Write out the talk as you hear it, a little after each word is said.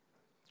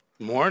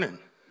Morning.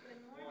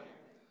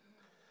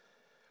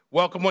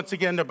 Welcome once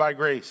again to By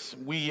Grace.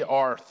 We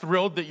are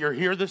thrilled that you're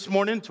here this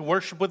morning to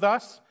worship with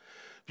us.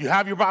 If you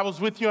have your Bibles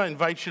with you, I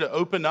invite you to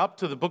open up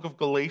to the book of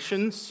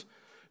Galatians,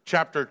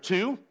 chapter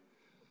 2.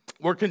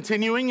 We're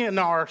continuing in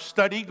our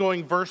study,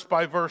 going verse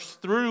by verse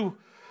through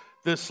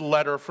this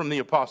letter from the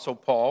Apostle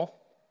Paul.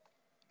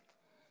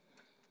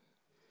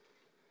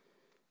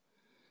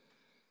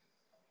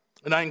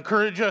 And I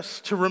encourage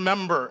us to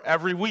remember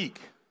every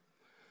week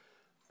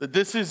that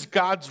this is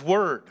God's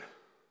word,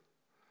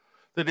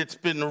 that it's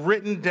been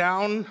written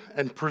down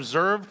and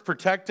preserved,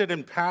 protected,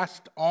 and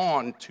passed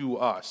on to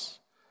us.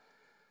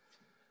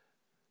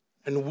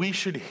 And we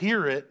should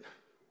hear it,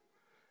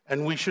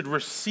 and we should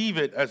receive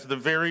it as the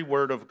very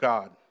word of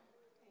God.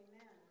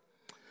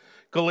 Amen.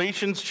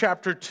 Galatians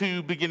chapter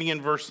 2, beginning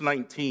in verse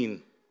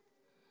 19.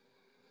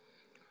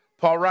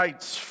 Paul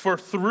writes, "For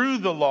through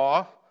the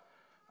law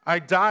I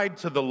died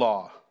to the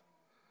law,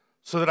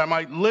 so that I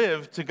might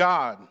live to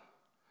God.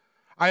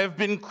 I have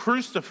been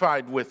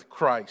crucified with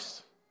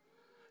Christ.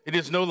 It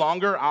is no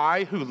longer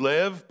I who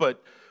live,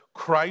 but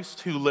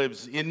Christ who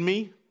lives in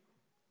me.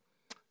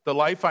 The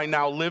life I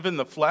now live in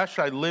the flesh,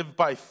 I live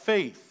by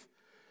faith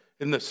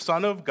in the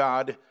Son of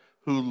God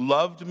who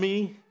loved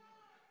me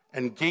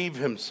and gave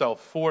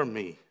himself for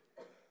me.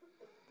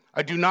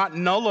 I do not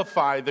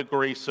nullify the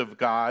grace of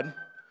God,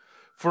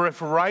 for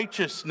if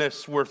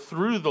righteousness were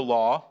through the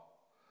law,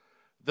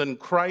 then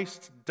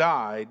Christ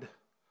died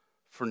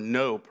for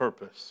no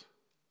purpose."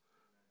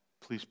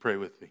 Please pray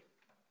with me.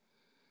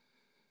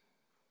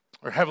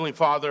 Our Heavenly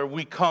Father,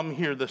 we come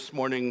here this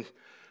morning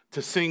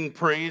to sing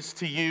praise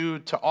to you,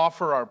 to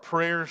offer our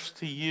prayers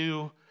to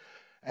you,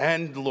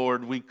 and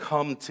Lord, we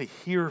come to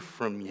hear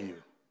from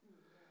you.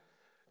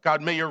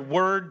 God, may your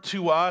word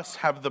to us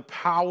have the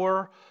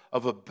power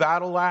of a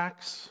battle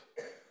axe.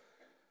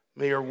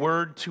 May your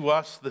word to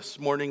us this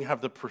morning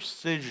have the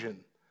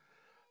precision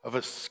of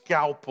a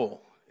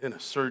scalpel in a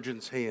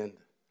surgeon's hand.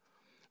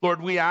 Lord,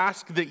 we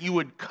ask that you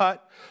would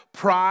cut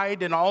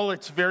pride in all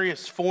its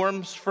various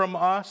forms from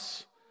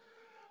us.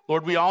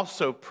 Lord, we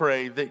also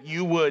pray that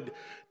you would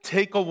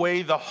take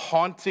away the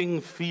haunting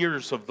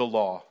fears of the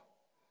law,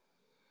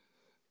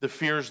 the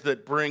fears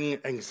that bring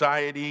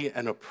anxiety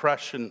and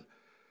oppression,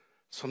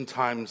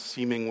 sometimes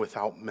seeming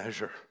without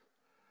measure,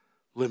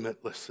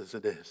 limitless as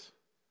it is.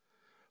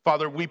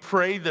 Father, we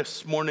pray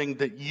this morning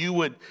that you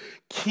would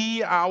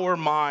key our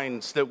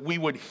minds, that we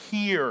would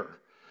hear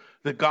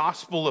the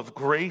gospel of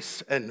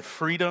grace and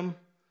freedom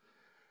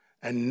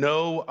and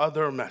no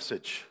other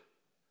message.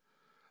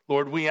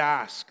 Lord, we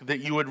ask that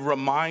you would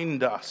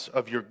remind us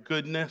of your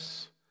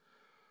goodness,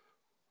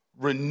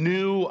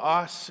 renew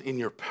us in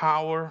your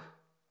power,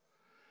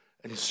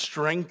 and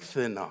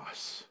strengthen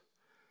us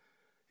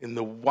in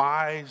the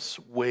wise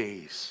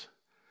ways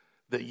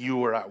that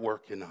you are at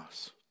work in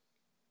us.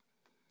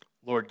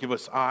 Lord, give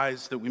us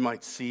eyes that we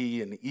might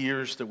see and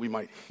ears that we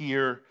might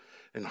hear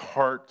and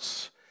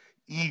hearts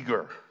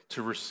eager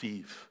to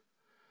receive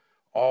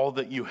all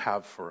that you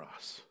have for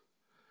us.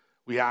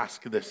 We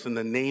ask this in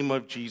the name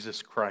of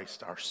Jesus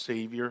Christ, our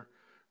Savior,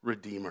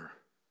 Redeemer,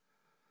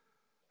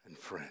 and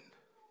friend.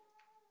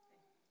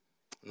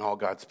 And all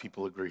God's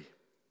people agree.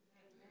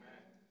 Amen.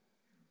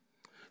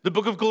 The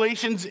book of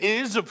Galatians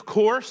is, of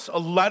course, a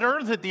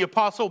letter that the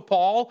Apostle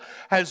Paul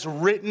has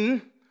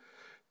written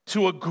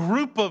to a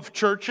group of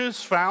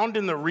churches found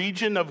in the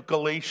region of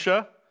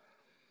Galatia,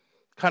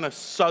 kind of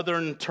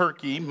southern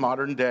Turkey,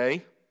 modern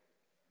day.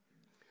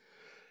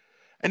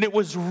 And it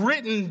was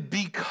written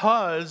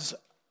because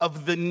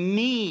of the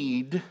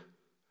need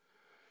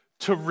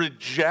to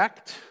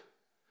reject,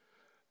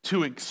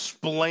 to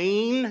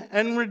explain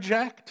and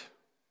reject,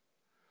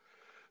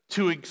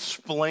 to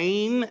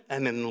explain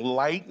and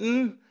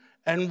enlighten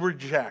and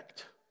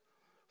reject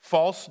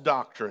false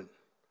doctrine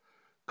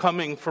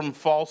coming from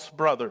false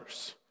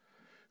brothers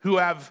who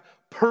have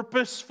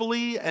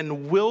purposefully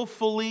and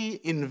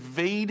willfully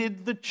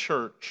invaded the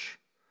church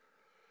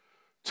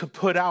to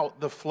put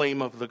out the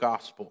flame of the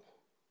gospel.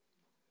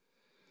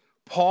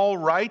 Paul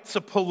writes a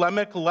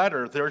polemic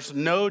letter, there's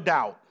no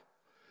doubt.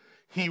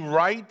 He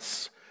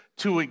writes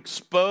to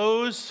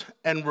expose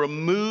and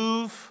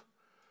remove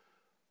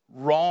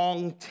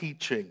wrong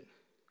teaching.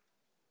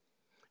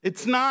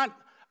 It's not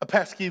a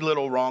pesky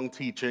little wrong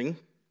teaching.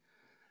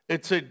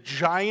 It's a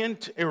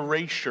giant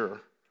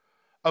erasure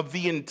of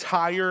the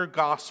entire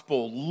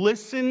gospel.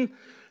 Listen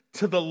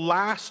to the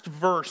last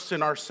verse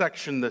in our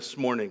section this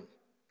morning.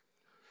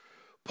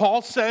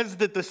 Paul says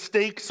that the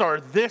stakes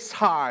are this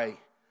high.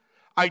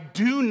 I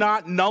do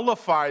not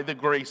nullify the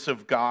grace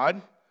of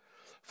God,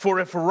 for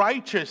if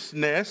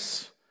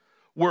righteousness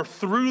were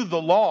through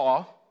the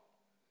law,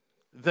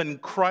 then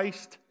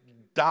Christ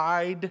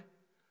died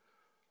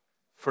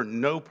for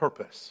no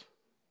purpose,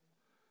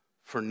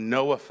 for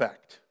no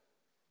effect.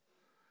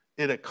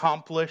 It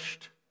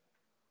accomplished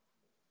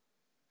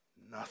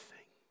nothing.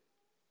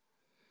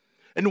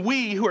 And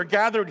we who are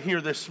gathered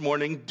here this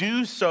morning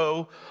do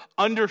so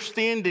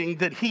understanding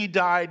that he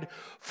died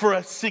for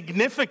a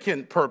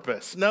significant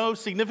purpose. No,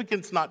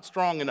 significance not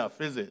strong enough,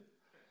 is it?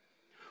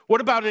 What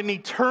about an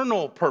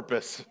eternal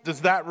purpose? Does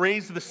that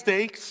raise the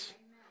stakes?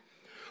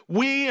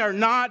 We are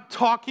not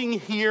talking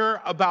here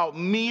about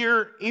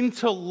mere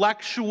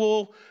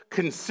intellectual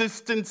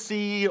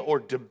consistency or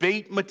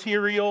debate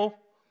material.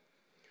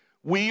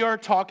 We are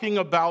talking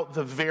about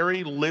the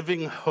very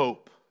living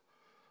hope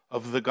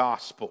of the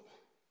gospel.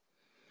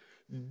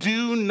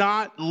 Do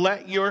not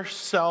let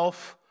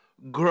yourself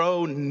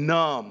grow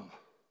numb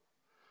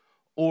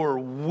or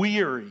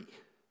weary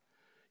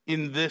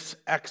in this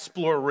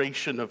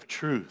exploration of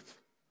truth.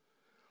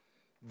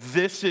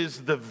 This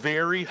is the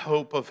very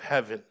hope of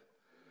heaven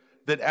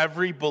that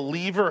every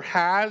believer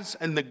has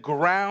and the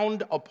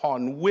ground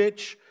upon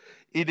which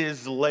it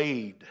is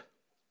laid.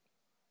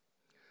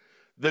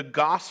 The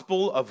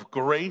gospel of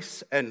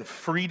grace and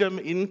freedom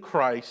in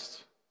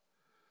Christ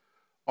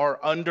are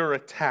under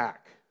attack.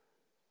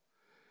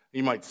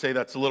 You might say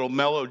that's a little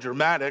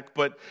melodramatic,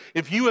 but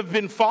if you have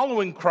been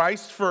following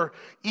Christ for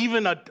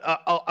even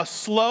a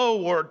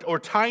slow or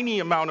tiny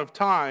amount of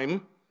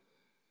time,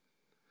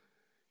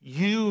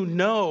 you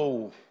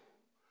know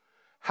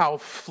how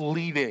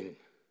fleeting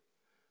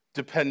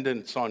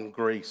dependence on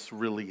grace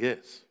really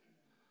is.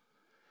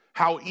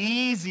 How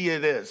easy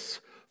it is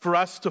for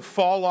us to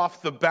fall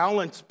off the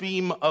balance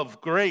beam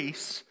of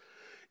grace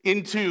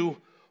into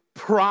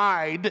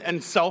pride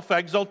and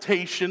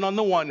self-exaltation on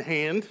the one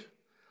hand.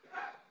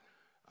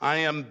 I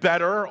am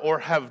better or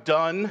have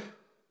done,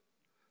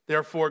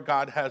 therefore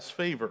God has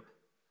favor.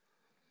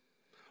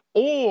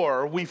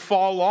 Or we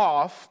fall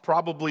off,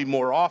 probably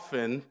more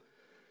often,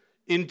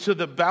 into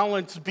the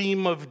balance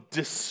beam of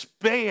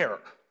despair,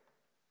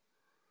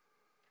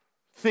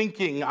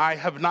 thinking I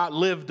have not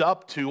lived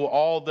up to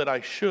all that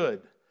I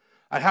should.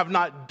 I have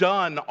not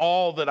done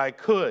all that I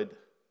could.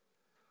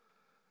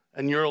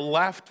 And you're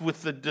left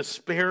with the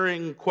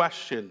despairing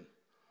question,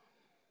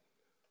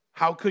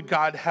 how could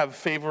God have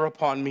favor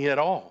upon me at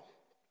all?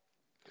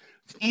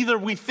 Either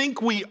we think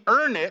we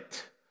earn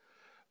it,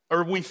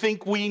 or we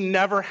think we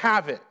never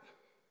have it.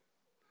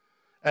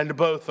 And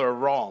both are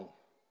wrong.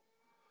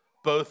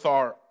 Both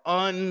are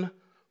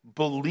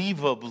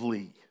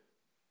unbelievably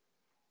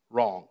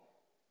wrong.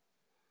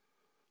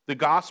 The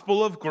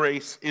gospel of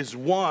grace is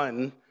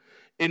one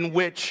in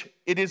which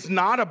it is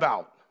not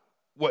about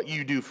what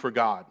you do for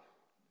God.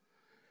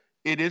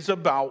 It is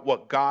about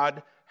what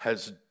God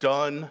has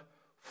done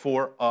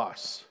for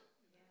us.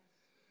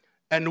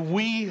 And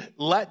we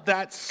let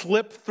that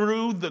slip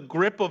through the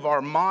grip of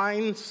our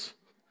minds.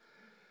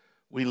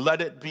 We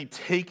let it be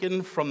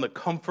taken from the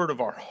comfort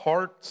of our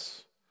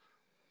hearts.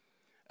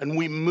 And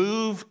we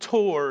move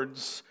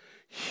towards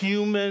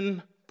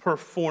human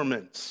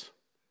performance,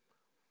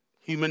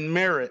 human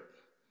merit,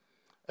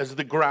 as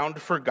the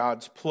ground for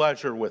God's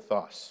pleasure with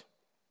us.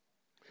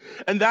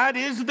 And that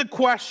is the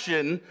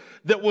question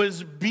that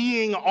was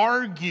being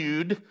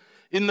argued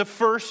in the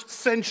first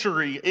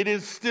century. It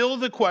is still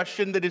the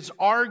question that is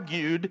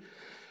argued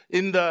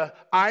in the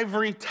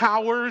ivory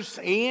towers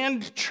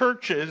and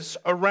churches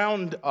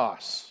around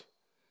us.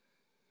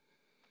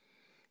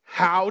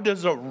 How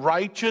does a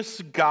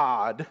righteous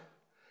God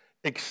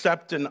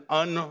accept an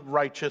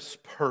unrighteous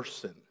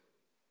person?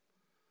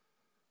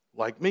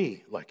 Like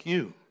me, like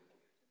you.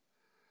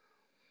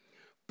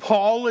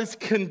 Paul is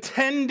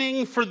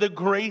contending for the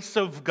grace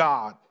of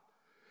God.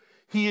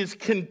 He is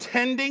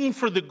contending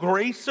for the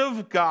grace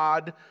of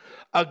God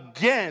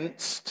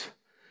against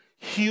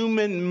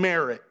human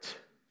merit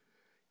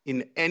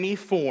in any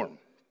form.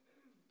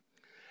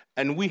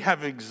 And we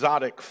have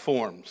exotic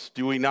forms,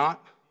 do we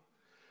not?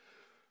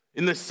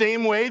 In the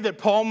same way that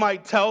Paul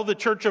might tell the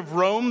church of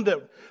Rome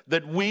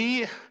that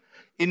we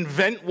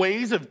invent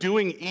ways of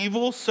doing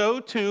evil, so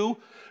too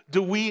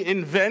do we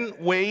invent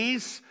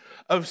ways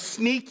of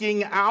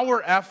sneaking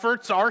our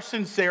efforts, our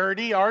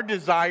sincerity, our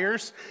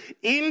desires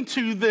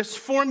into this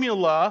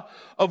formula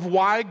of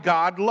why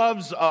God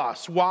loves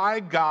us, why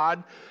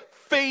God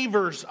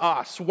favors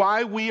us,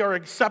 why we are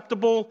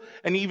acceptable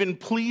and even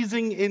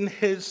pleasing in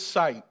his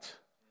sight.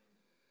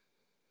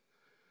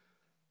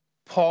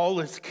 Paul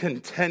is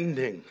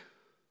contending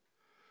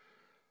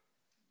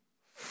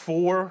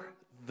for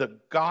the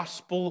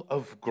gospel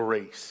of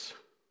grace,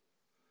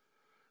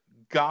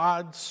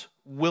 God's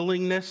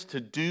willingness to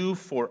do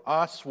for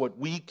us what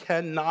we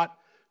cannot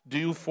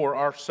do for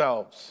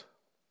ourselves.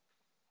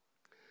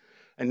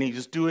 And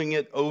he's doing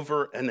it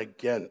over and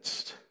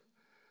against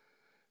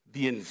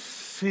the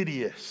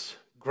insidious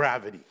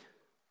gravity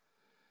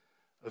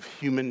of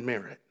human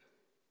merit.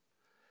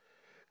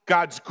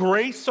 God's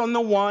grace on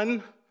the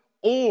one,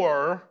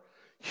 or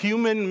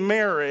human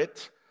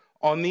merit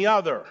on the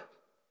other.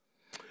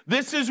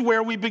 This is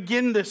where we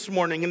begin this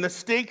morning, and the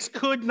stakes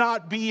could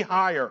not be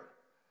higher.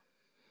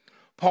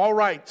 Paul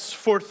writes,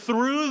 "For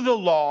through the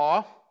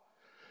law,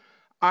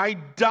 I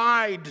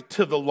died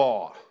to the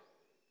law."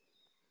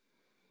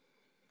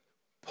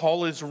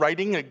 Paul is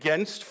writing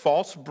against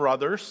false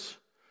brothers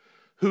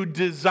who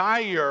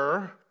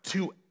desire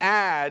to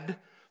add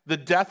the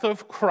death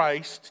of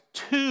Christ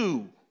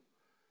to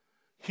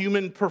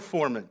human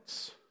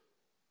performance.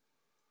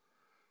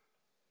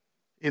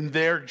 in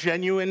their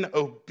genuine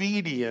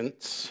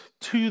obedience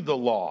to the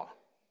law.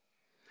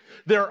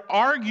 They're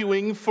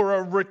arguing for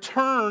a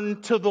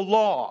return to the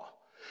law.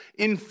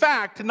 In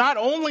fact, not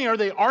only are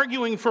they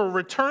arguing for a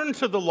return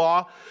to the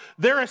law,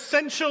 they're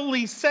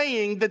essentially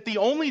saying that the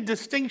only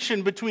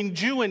distinction between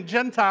Jew and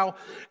Gentile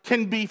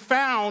can be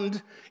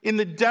found in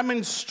the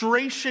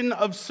demonstration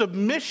of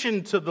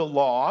submission to the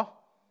law,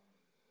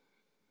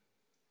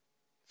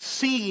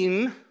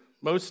 seen,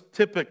 most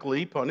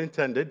typically, pun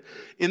intended,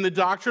 in the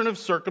doctrine of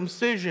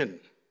circumcision.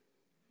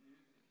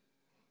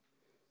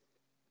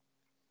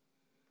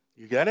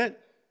 You get it?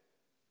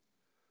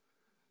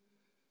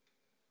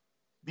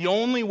 The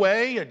only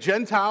way a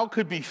Gentile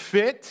could be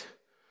fit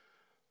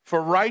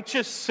for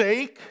righteous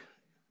sake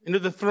into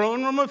the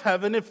throne room of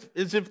heaven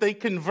is if they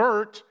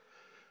convert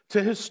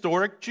to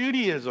historic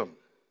Judaism,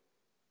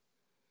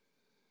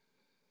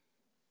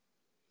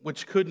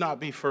 which could not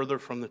be further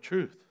from the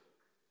truth.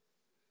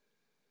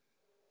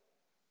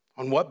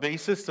 On what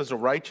basis does a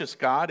righteous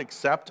God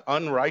accept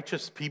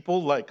unrighteous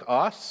people like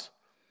us?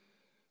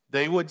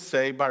 They would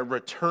say by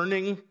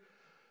returning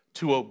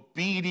to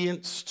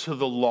obedience to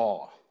the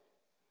law.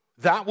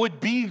 That would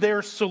be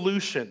their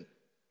solution.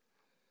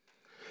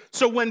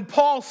 So when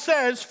Paul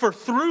says, for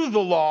through the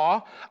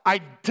law, I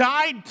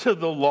died to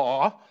the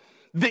law,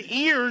 the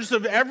ears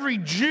of every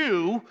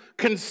Jew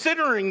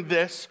considering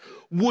this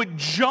would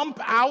jump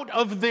out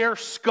of their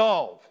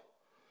skull.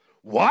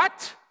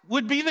 What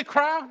would be the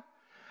crowd?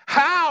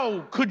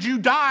 How could you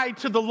die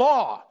to the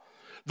law?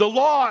 The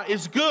law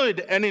is good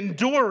and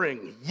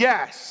enduring.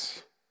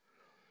 Yes.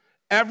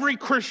 Every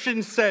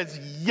Christian says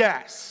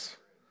yes.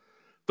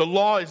 The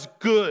law is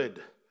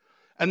good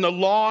and the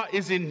law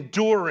is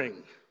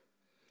enduring.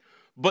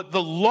 But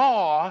the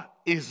law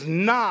is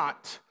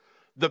not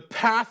the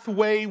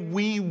pathway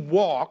we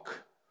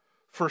walk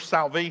for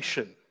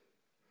salvation.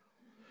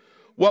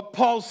 What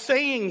Paul's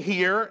saying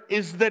here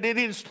is that it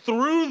is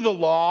through the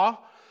law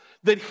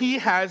that he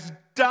has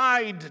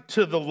died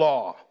to the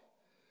law.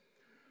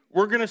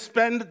 We're going to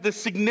spend the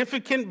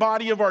significant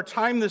body of our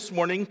time this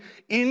morning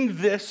in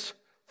this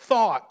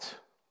thought.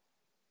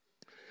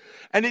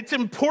 And it's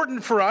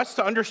important for us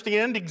to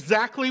understand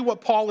exactly what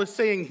Paul is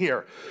saying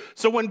here.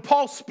 So when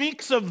Paul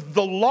speaks of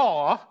the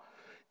law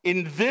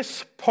in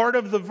this part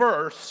of the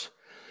verse,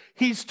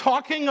 he's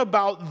talking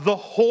about the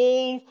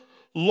whole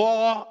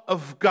law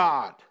of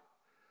God.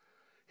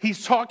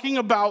 He's talking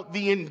about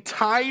the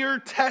entire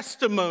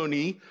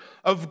testimony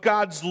of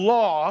God's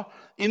law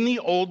in the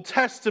Old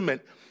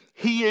Testament.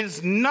 He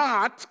is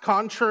not,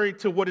 contrary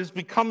to what is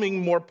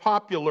becoming more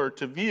popular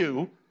to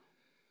view,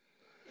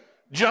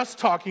 just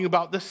talking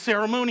about the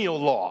ceremonial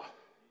law.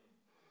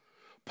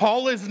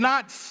 Paul is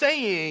not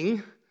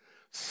saying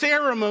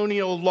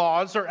ceremonial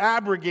laws are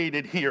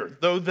abrogated here,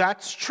 though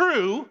that's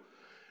true,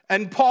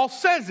 and Paul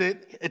says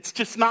it, it's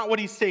just not what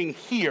he's saying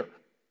here.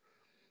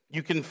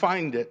 You can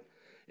find it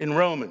in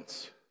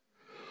Romans.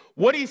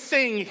 What he's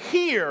saying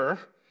here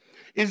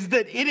is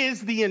that it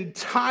is the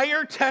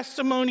entire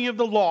testimony of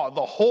the law,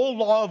 the whole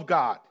law of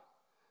God.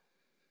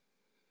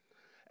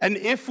 And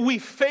if we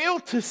fail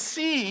to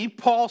see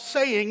Paul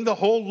saying the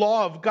whole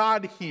law of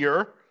God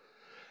here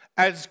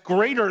as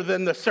greater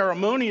than the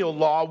ceremonial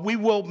law, we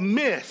will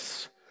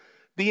miss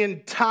the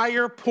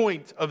entire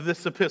point of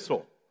this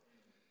epistle.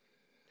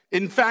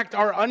 In fact,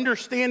 our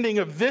understanding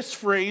of this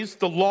phrase,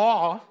 the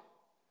law,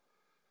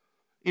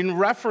 in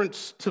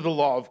reference to the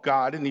law of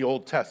God in the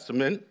Old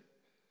Testament,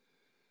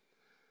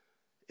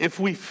 if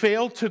we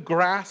fail to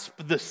grasp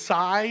the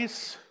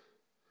size,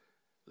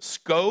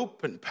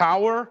 scope, and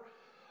power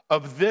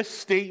of this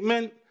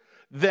statement,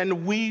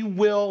 then we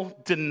will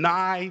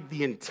deny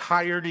the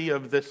entirety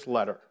of this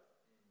letter.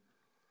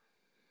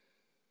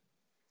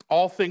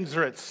 All things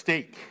are at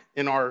stake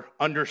in our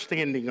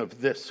understanding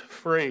of this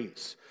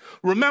phrase.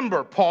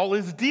 Remember, Paul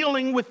is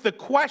dealing with the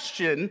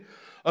question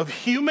of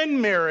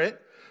human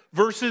merit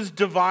versus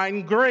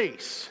divine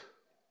grace.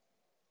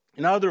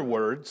 In other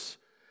words,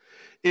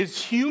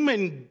 is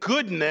human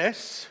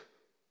goodness,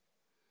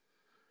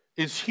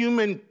 is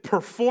human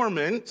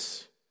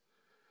performance,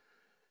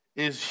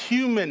 is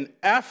human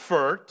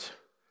effort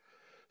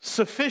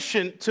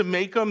sufficient to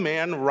make a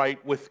man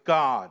right with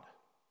God?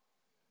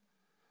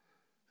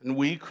 And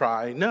we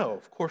cry, no,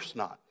 of course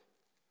not.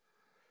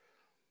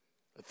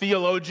 A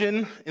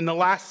theologian in the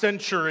last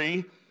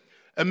century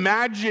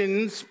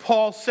imagines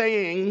Paul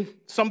saying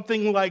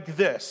something like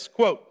this,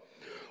 quote,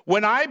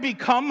 "When I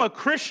become a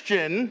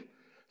Christian,"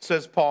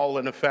 says Paul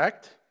in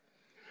effect,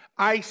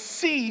 "I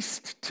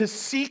ceased to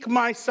seek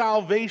my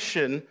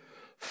salvation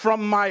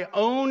from my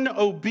own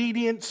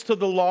obedience to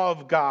the law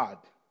of God.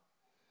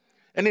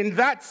 And in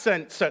that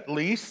sense, at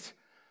least,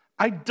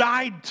 I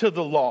died to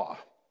the law.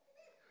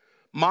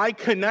 My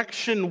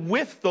connection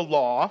with the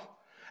law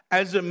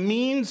as a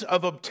means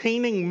of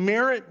obtaining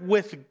merit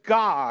with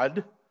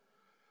God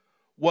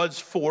was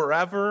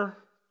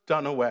forever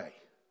done away."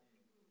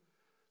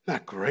 Isn't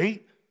that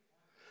great?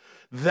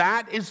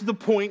 That is the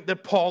point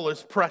that Paul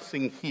is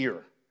pressing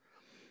here.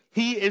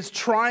 He is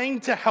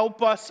trying to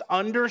help us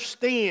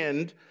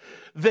understand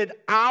that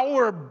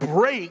our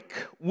break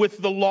with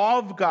the law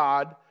of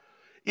God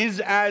is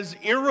as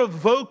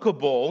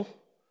irrevocable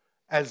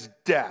as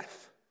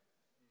death.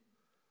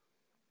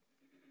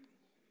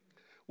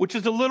 Which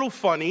is a little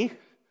funny,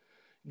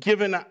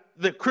 given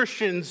the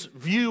Christian's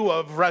view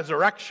of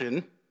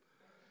resurrection.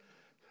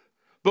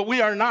 But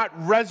we are not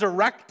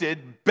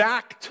resurrected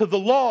back to the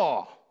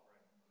law.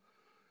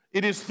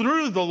 It is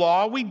through the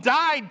law we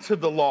died to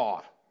the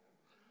law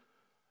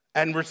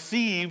and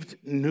received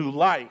new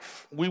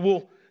life. We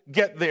will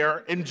get there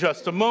in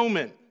just a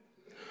moment.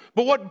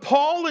 But what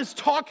Paul is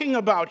talking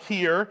about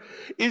here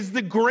is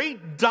the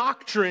great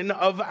doctrine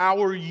of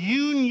our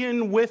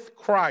union with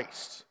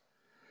Christ.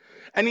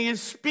 And he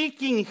is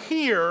speaking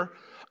here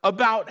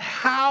about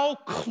how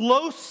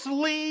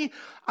closely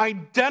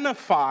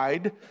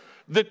identified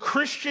the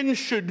Christian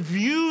should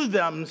view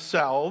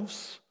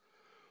themselves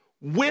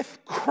with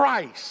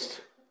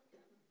Christ.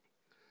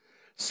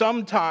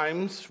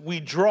 Sometimes we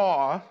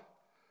draw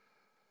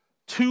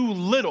too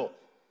little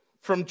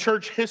from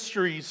church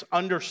history's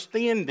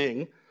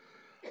understanding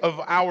of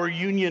our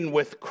union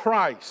with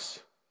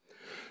Christ.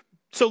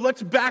 So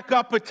let's back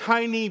up a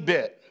tiny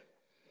bit.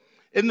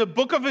 In the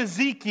book of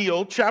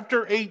Ezekiel,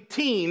 chapter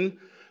 18,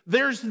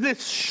 there's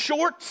this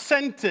short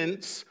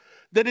sentence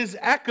that is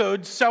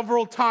echoed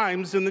several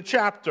times in the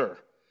chapter.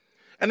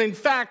 And in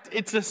fact,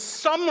 it's a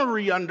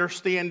summary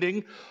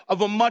understanding of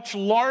a much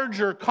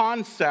larger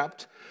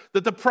concept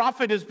that the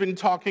prophet has been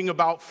talking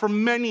about for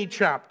many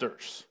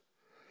chapters.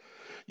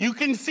 You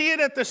can see it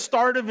at the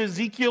start of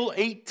Ezekiel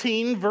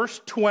 18,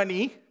 verse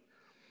 20,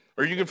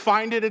 or you can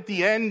find it at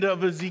the end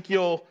of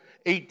Ezekiel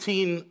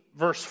 18,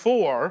 verse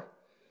 4.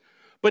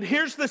 But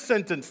here's the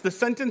sentence. The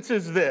sentence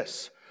is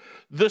this: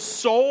 the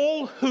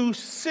soul who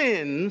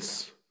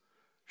sins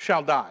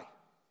shall die.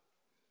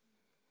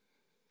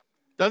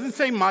 Doesn't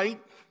say might.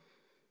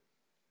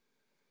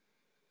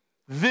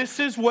 This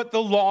is what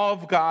the law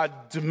of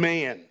God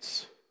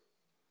demands.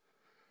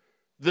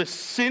 The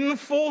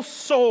sinful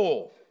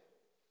soul,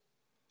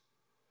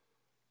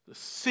 the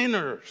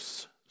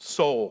sinner's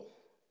soul,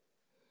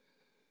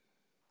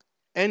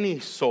 any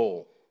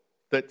soul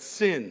that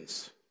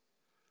sins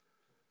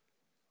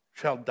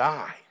shall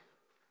die.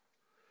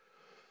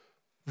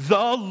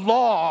 The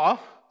law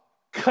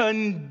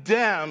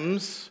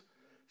condemns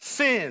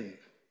sin.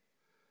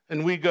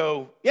 And we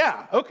go,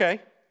 yeah,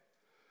 okay.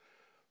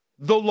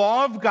 The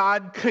law of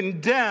God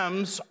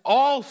condemns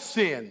all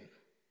sin.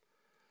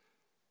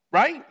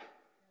 Right?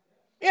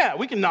 Yeah,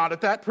 we can nod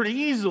at that pretty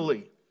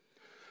easily.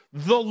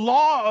 The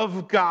law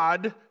of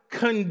God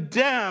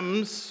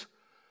condemns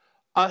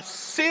a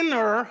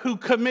sinner who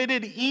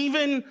committed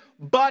even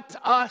but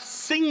a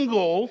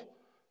single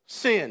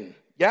sin.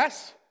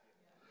 Yes?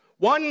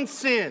 One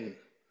sin.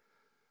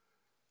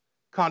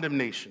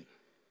 Condemnation.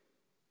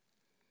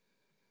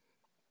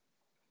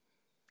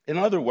 In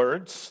other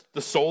words,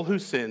 the soul who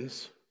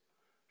sins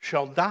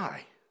shall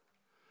die.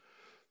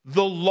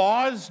 The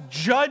law's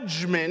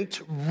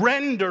judgment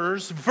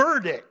renders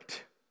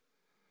verdict.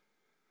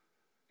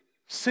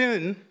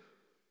 Sin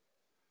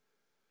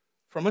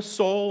from a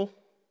soul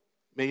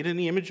made in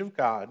the image of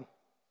God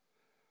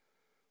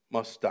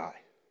must die.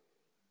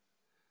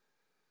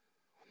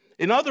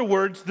 In other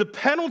words, the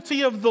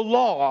penalty of the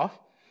law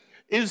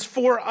is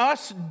for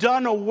us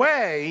done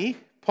away,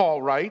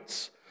 Paul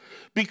writes,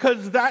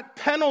 because that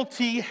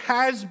penalty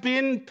has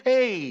been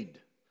paid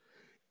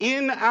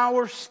in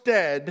our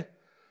stead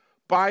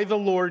by the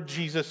Lord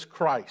Jesus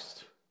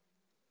Christ.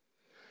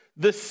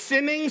 The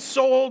sinning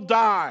soul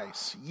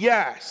dies,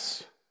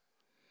 yes.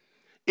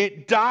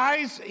 It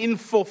dies in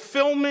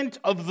fulfillment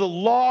of the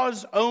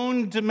law's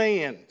own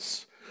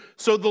demands.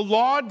 So the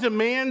law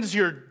demands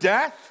your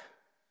death,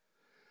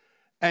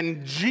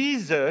 and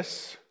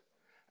Jesus,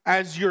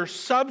 as your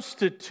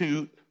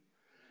substitute,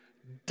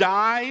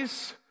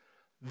 dies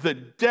the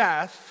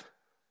death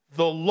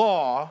the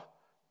law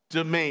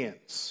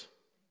demands.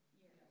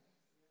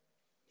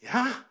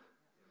 Yeah?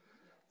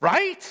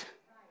 Right?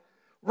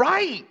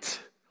 Right.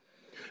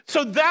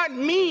 So that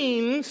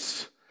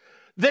means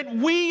that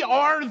we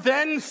are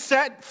then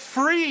set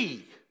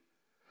free.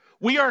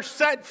 We are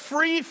set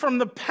free from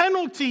the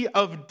penalty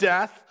of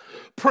death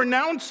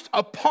pronounced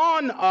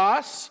upon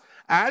us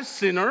as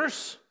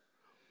sinners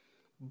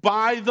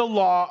by the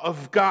law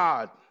of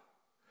God.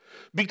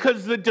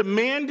 Because the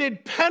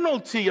demanded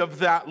penalty of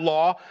that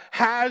law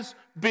has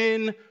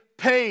been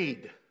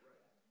paid.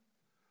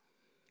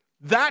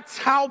 That's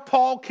how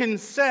Paul can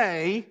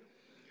say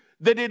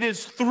that it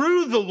is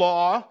through the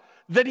law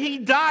that he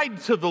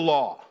died to the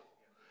law.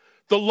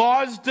 The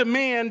law's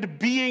demand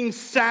being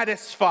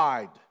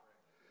satisfied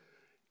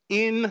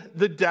in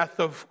the death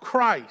of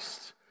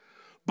Christ.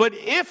 But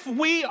if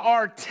we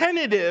are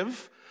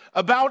tentative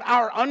about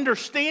our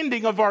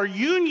understanding of our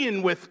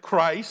union with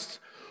Christ,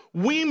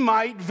 we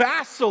might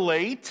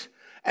vacillate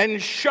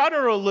and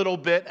shudder a little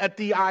bit at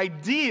the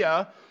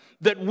idea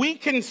that we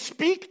can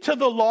speak to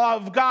the law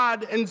of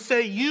God and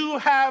say, you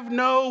have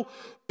no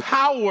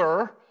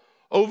power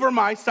over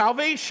my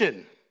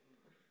salvation.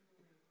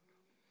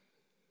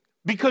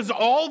 Because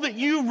all that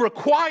you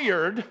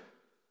required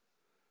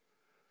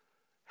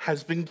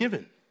has been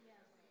given.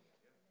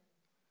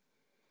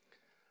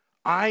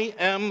 I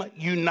am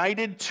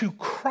united to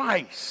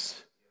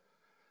Christ.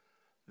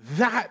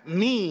 That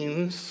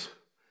means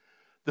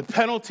the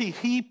penalty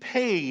he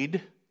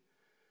paid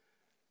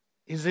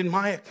is in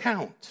my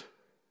account.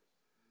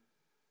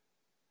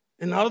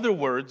 In other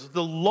words,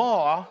 the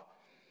law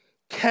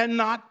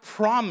cannot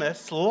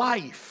promise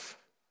life.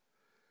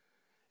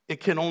 It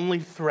can only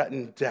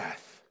threaten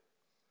death,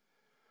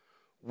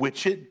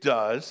 which it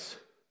does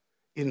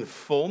in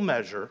full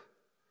measure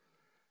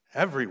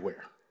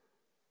everywhere.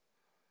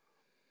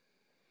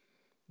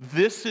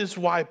 This is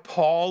why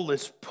Paul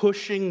is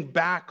pushing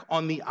back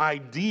on the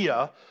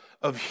idea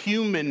of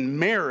human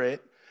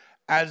merit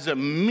as a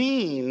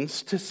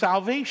means to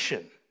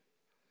salvation.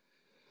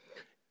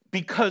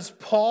 Because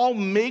Paul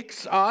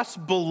makes us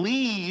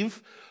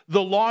believe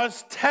the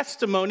law's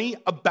testimony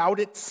about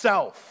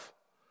itself.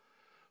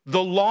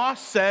 The law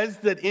says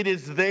that it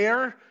is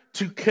there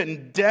to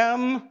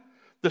condemn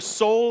the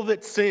soul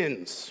that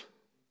sins.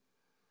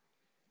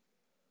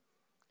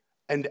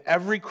 And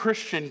every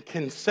Christian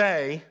can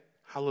say,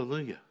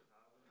 hallelujah.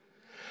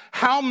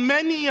 How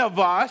many of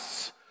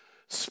us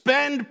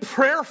spend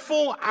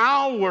prayerful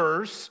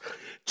hours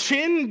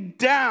chin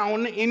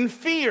down in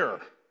fear?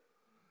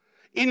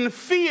 In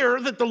fear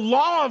that the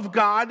law of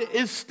God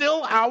is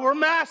still our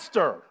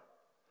master.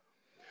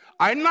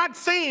 I'm not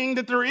saying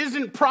that there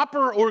isn't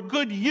proper or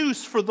good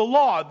use for the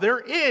law. There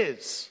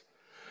is.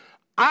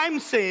 I'm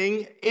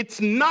saying it's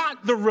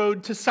not the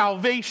road to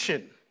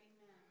salvation.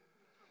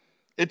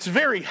 It's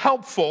very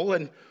helpful,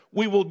 and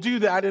we will do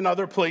that in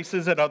other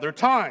places at other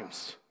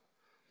times.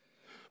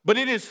 But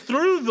it is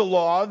through the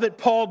law that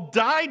Paul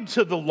died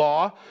to the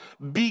law,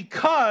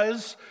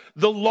 because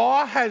the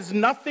law has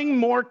nothing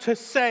more to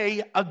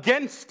say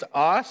against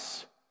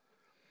us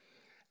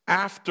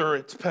after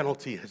its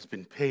penalty has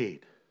been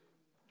paid.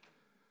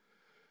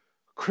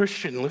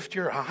 Christian, lift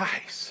your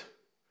eyes.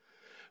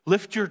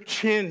 Lift your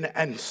chin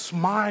and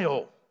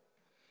smile.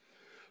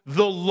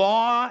 The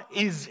law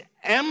is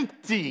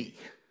empty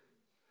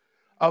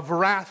of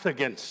wrath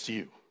against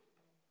you.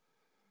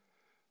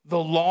 The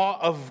law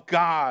of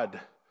God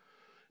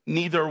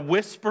neither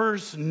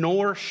whispers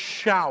nor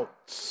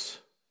shouts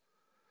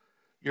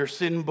your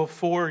sin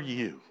before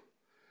you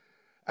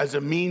as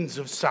a means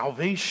of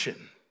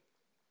salvation.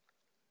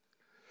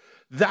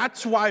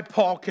 That's why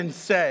Paul can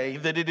say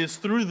that it is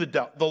through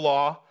the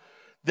law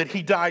that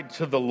he died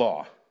to the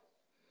law.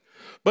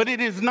 But it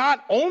is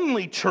not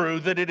only true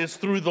that it is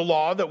through the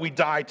law that we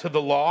die to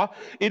the law,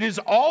 it is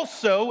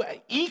also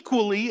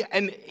equally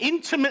and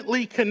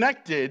intimately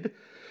connected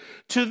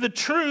to the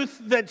truth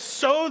that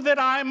so that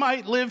I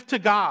might live to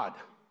God.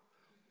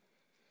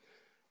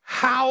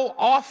 How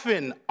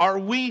often are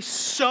we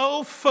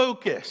so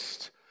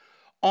focused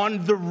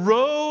on the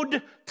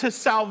road to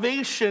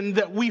salvation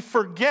that we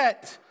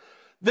forget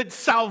that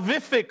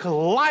salvific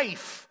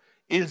life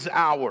is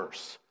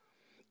ours?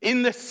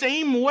 In the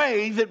same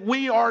way that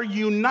we are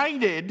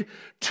united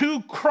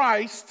to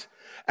Christ,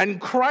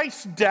 and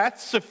Christ's death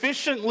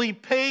sufficiently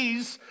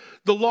pays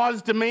the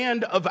law's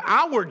demand of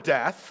our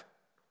death,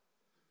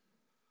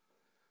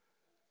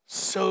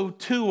 so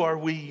too are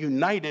we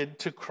united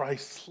to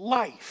Christ's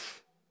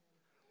life.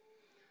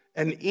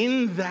 And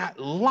in that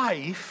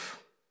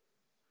life,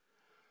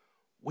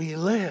 we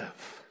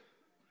live.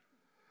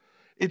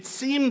 It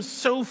seems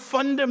so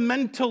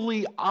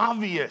fundamentally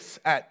obvious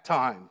at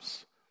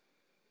times,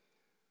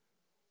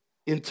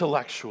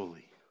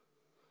 intellectually.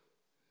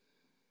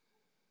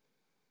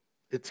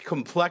 Its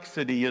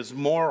complexity is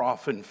more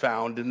often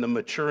found in the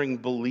maturing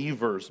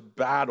believer's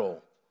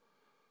battle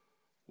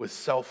with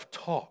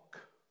self-talk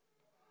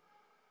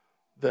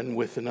than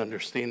with an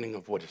understanding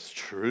of what is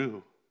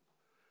true.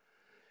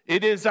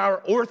 It is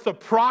our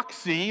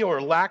orthopraxy or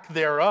lack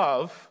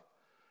thereof,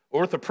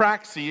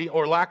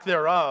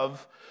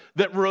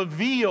 that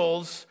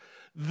reveals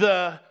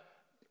the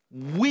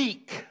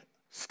weak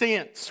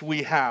stance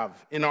we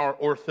have in our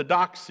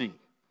orthodoxy.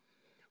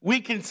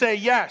 We can say,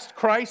 yes,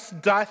 Christ's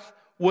death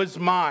was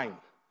mine.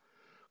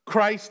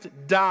 Christ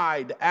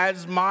died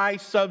as my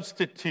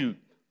substitute.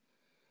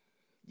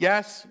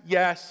 Yes,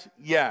 yes,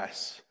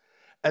 yes.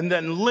 And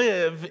then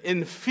live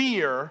in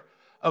fear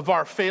of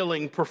our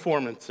failing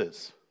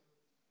performances.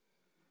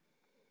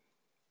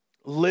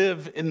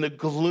 Live in the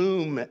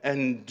gloom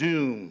and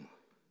doom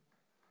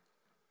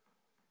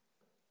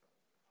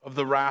of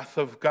the wrath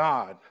of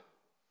God,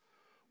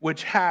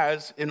 which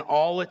has, in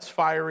all its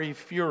fiery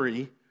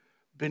fury,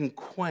 been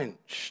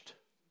quenched.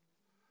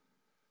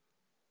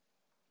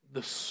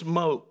 The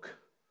smoke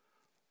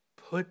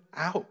put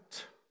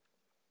out.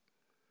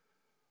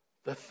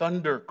 The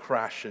thunder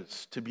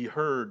crashes to be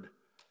heard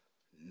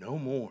no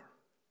more.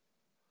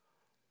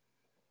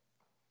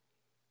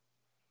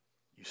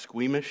 You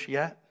squeamish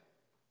yet?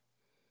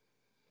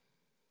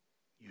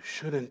 You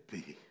shouldn't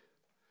be.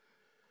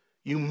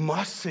 You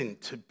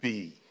mustn't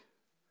be.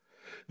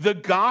 The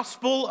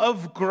gospel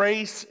of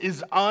grace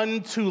is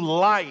unto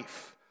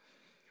life.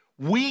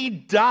 We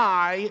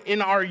die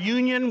in our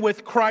union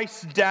with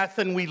Christ's death,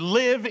 and we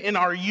live in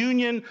our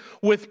union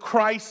with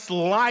Christ's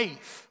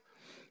life.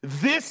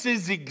 This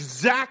is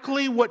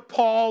exactly what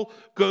Paul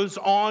goes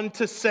on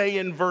to say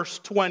in verse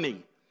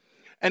 20.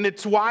 And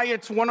it's why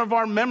it's one of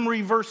our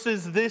memory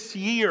verses this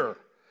year,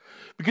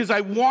 because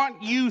I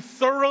want you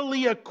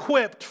thoroughly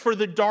equipped for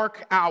the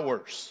dark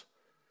hours.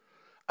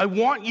 I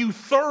want you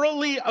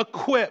thoroughly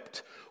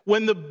equipped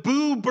when the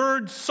boo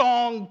bird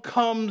song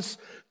comes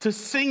to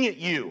sing at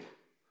you.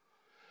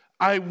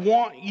 I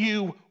want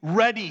you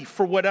ready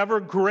for whatever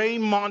gray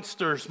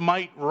monsters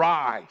might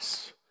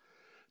rise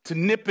to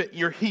nip at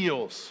your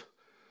heels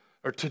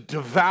or to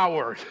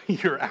devour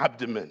your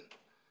abdomen.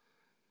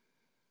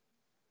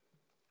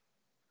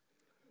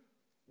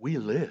 We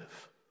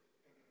live.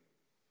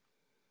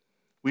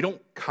 We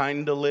don't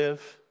kind of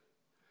live.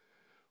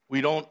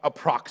 We don't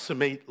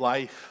approximate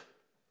life.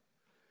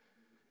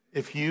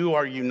 If you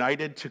are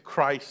united to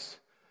Christ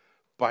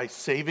by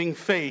saving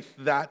faith,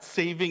 that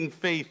saving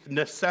faith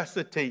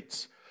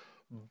necessitates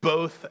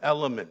both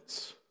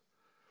elements.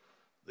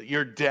 That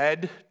you're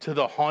dead to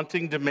the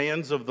haunting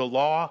demands of the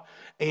law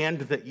and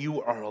that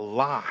you are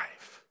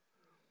alive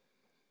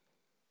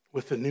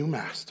with a new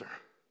master,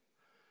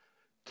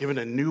 given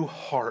a new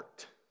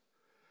heart,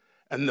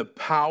 and the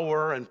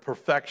power and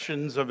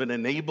perfections of an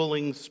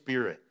enabling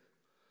spirit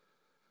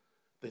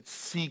that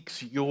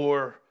seeks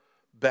your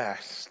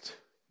best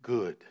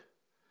good.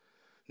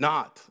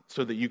 Not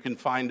so that you can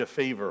find a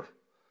favor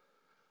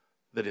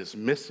that is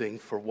missing,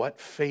 for what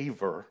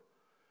favor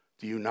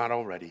do you not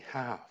already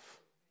have?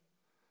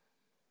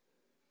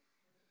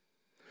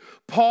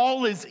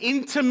 Paul is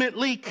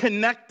intimately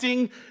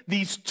connecting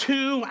these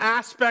two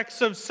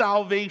aspects of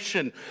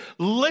salvation.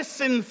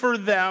 Listen for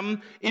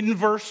them in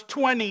verse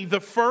 20. The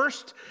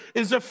first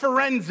is a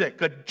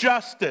forensic, a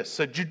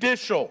justice, a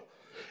judicial.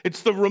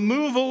 It's the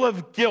removal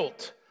of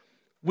guilt.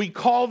 We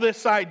call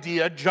this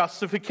idea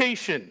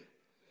justification.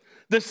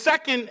 The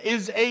second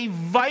is a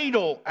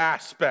vital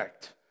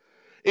aspect.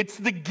 It's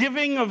the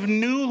giving of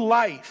new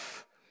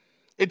life.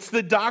 It's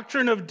the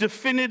doctrine of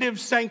definitive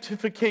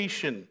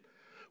sanctification,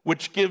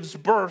 which gives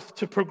birth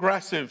to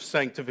progressive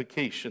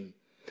sanctification.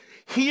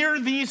 Hear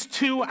these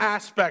two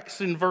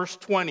aspects in verse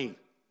 20.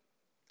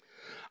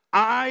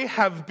 I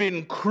have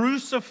been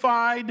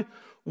crucified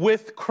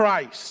with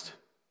Christ.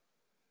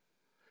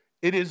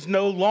 It is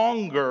no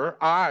longer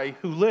I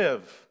who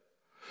live,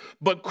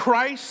 but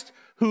Christ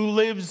who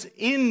lives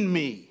in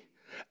me.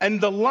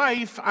 And the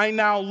life I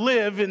now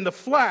live in the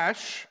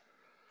flesh,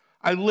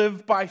 I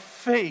live by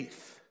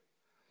faith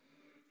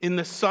in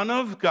the Son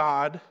of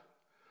God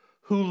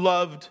who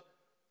loved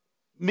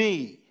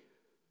me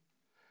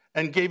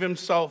and gave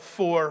himself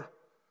for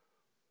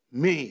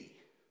me.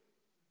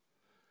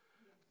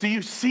 Do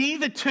you see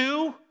the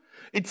two?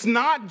 It's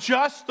not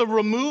just the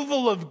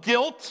removal of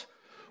guilt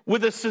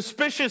with a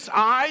suspicious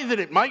eye that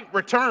it might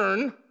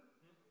return.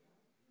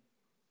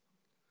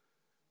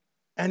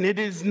 And it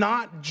is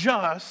not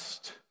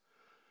just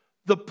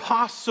the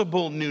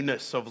possible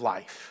newness of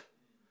life.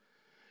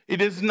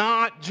 It is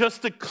not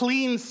just a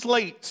clean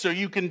slate so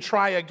you can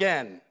try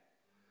again.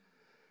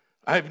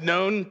 I've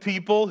known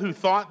people who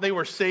thought they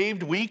were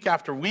saved week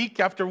after week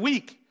after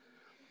week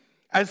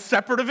as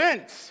separate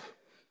events,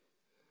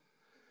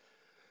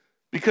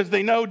 because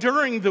they know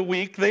during the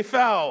week they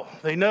fell.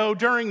 They know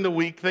during the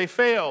week they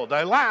failed.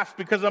 I laugh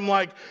because I'm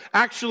like,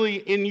 actually,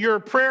 in your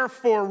prayer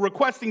for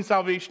requesting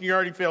salvation, you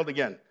already failed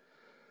again.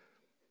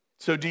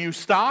 So do you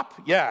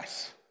stop?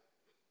 Yes.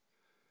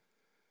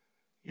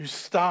 You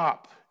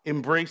stop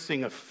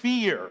embracing a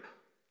fear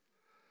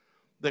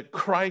that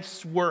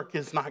Christ's work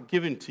is not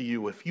given to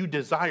you. If you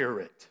desire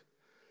it,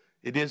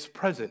 it is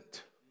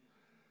present.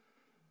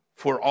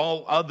 For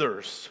all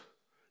others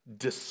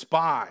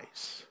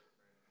despise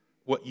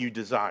what you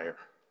desire.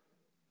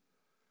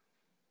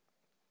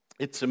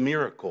 It's a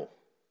miracle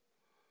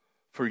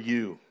for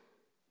you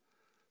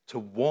to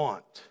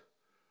want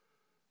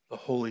the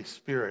Holy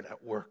Spirit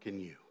at work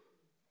in you.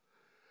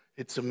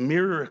 It's a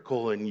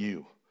miracle in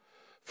you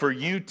for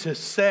you to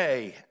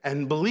say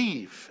and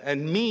believe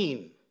and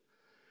mean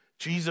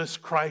Jesus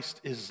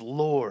Christ is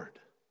Lord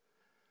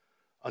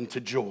unto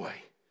joy.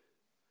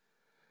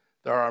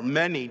 There are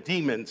many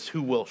demons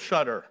who will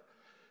shudder.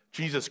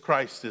 Jesus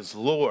Christ is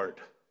Lord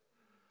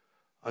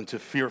unto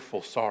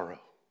fearful sorrow.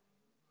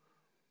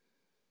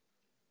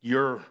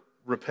 Your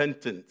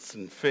repentance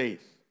and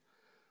faith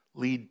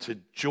lead to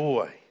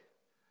joy.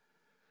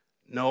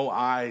 No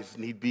eyes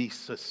need be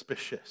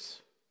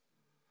suspicious.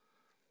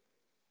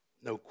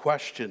 No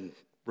question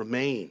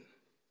remain.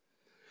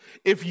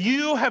 If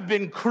you have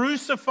been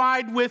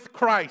crucified with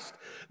Christ,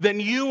 then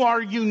you are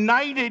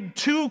united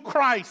to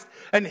Christ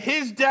and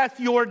his death,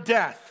 your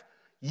death.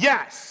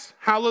 Yes,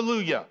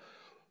 hallelujah.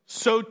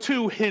 So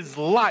too his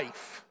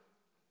life,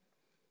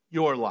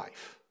 your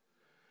life.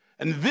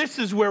 And this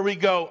is where we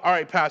go, all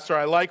right, Pastor,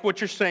 I like what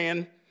you're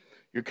saying.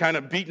 You're kind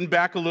of beating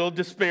back a little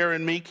despair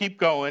in me. Keep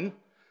going.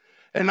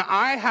 And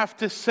I have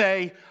to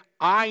say,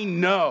 I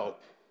know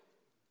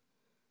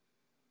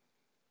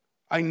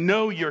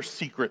your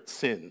secret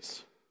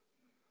sins.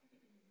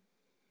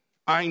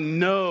 I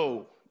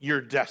know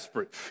your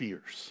desperate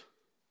fears.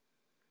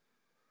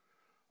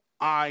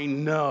 I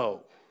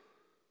know.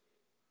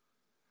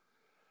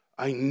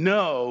 I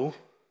know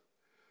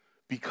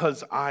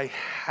because I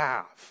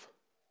have.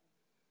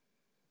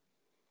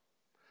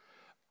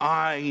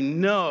 I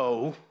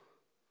know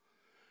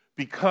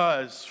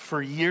because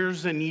for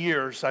years and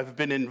years I've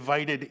been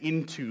invited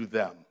into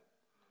them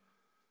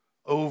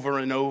over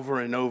and over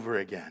and over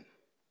again.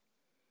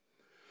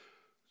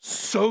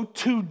 So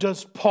too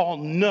does Paul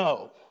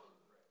know.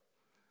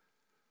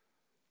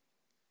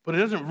 But it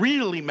doesn't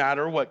really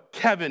matter what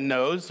Kevin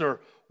knows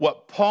or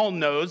what Paul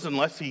knows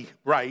unless he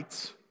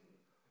writes.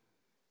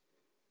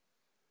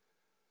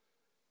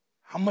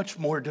 How much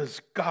more does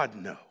God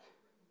know?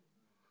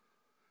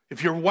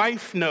 If your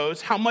wife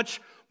knows, how much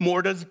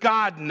more does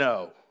God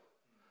know?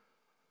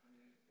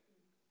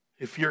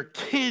 If your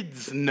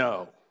kids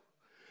know,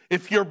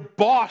 if your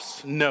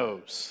boss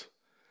knows,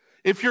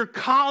 if your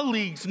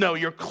colleagues know,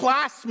 your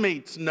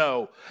classmates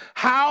know,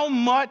 how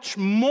much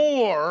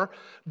more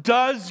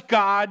does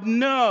God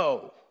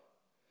know?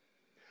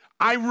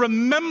 I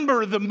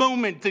remember the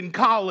moment in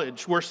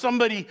college where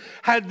somebody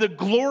had the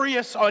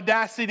glorious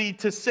audacity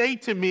to say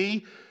to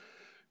me,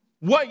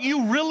 what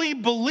you really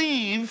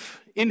believe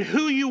in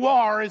who you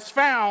are is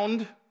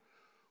found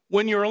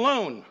when you're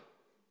alone.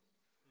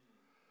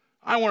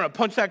 I want to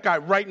punch that guy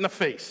right in the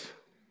face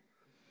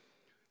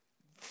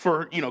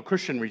for,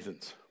 Christian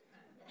reasons.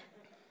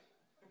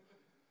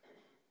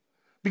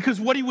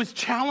 Because what he was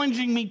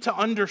challenging me to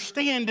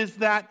understand is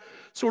that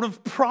sort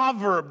of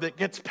proverb that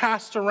gets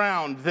passed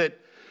around, that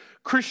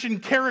Christian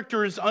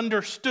character is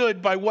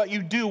understood by what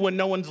you do when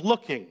no one's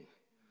looking,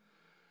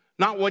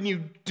 not what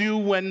you do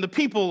when the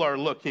people are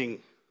looking.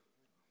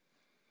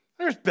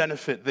 There's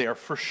benefit there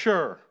for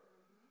sure,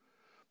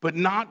 but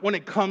not when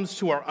it comes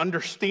to our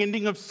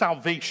understanding of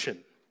salvation.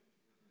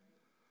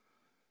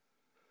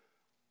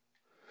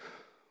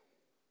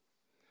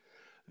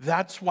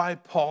 That's why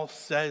Paul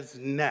says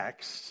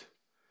next,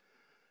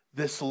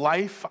 this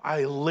life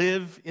I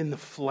live in the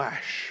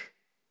flesh.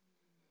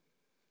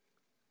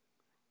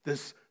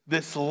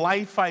 This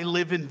life I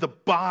live in the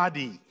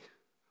body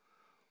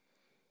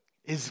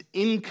is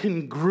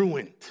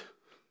incongruent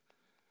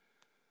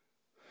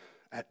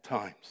at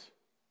times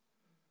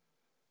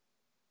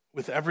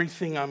with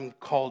everything I'm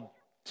called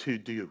to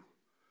do,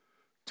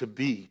 to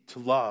be, to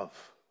love,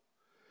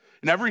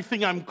 and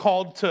everything I'm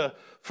called to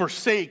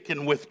forsake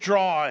and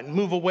withdraw and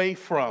move away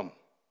from.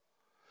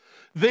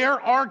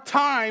 There are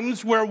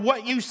times where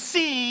what you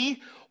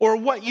see or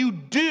what you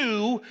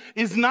do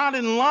is not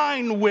in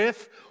line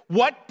with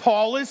what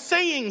Paul is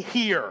saying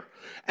here.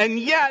 And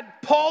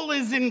yet, Paul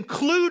is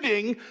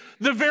including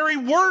the very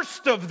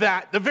worst of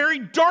that, the very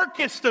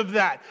darkest of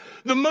that,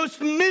 the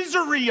most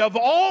misery of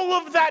all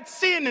of that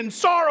sin and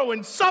sorrow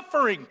and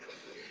suffering.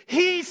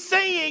 He's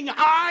saying,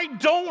 I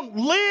don't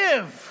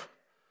live.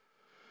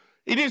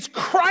 It is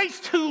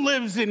Christ who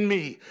lives in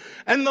me.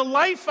 And the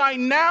life I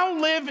now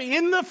live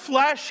in the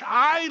flesh,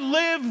 I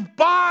live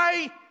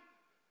by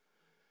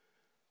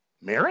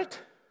merit,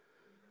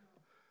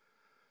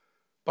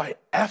 by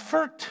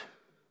effort,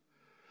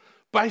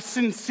 by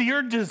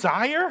sincere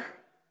desire,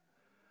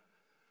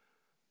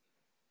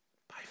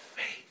 by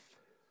faith.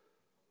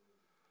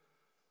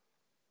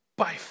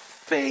 By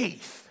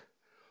faith.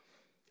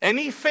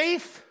 Any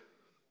faith?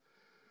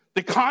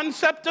 The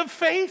concept of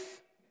faith?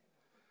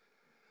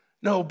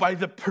 No, by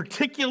the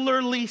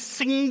particularly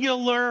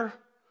singular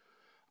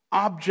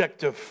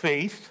object of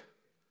faith,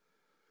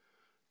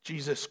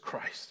 Jesus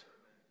Christ.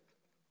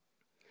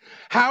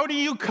 How do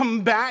you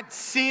combat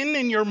sin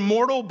in your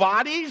mortal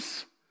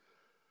bodies?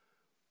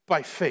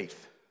 By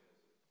faith.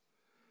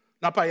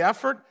 Not by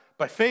effort,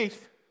 by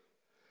faith.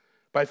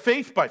 By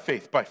faith, by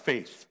faith, by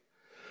faith.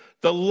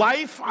 The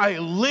life I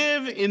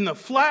live in the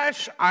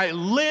flesh, I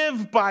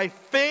live by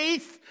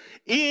faith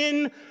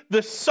in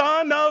the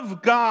Son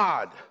of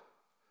God.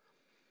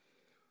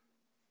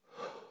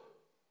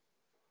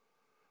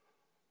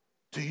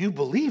 Do you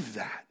believe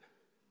that?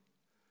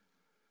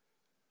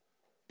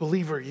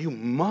 Believer, you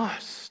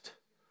must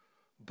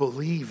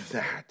believe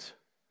that.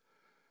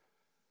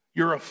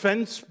 Your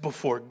offense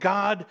before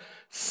God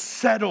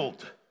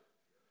settled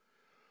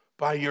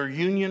by your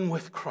union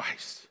with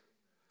Christ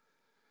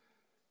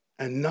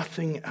and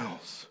nothing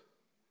else.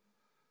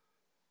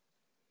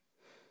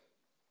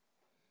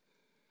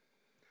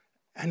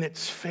 And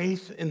it's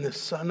faith in the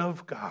Son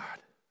of God.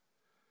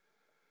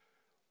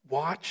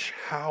 Watch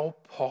how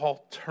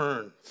Paul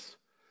turns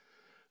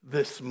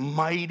this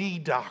mighty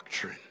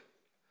doctrine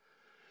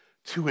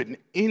to an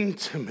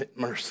intimate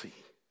mercy.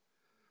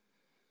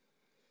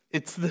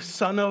 It's the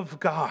Son of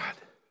God,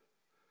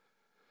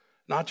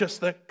 not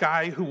just that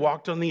guy who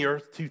walked on the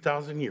earth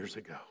 2,000 years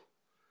ago,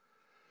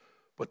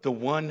 but the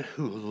one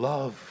who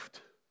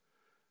loved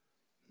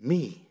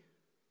me.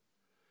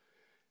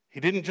 He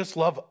didn't just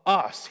love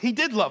us. He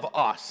did love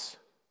us.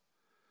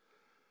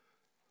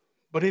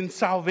 But in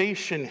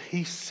salvation,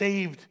 he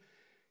saved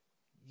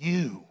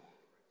you.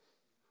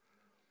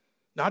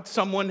 Not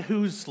someone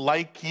who's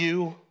like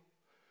you,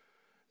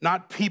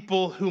 not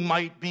people who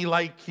might be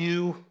like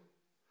you.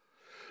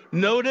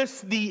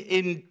 Notice the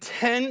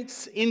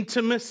intense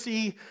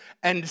intimacy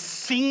and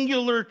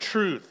singular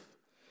truth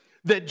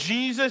that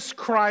Jesus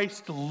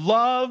Christ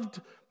loved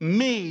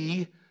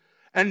me,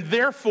 and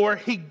therefore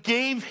he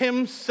gave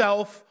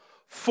himself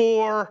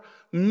for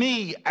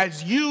me.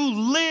 As you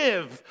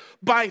live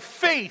by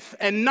faith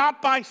and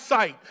not by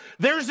sight,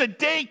 there's a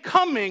day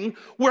coming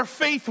where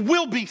faith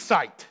will be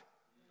sight.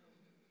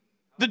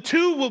 The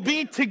two will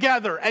be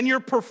together, and your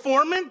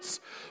performance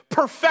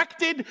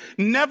perfected,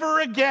 never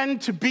again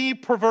to be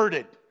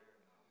perverted.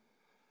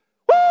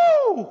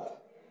 Woo!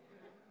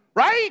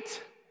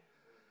 Right?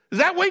 Does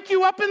that wake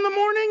you up in the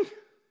morning?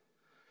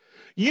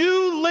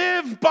 You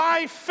live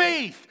by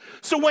faith.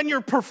 So when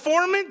your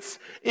performance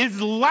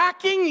is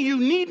lacking, you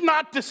need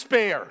not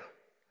despair.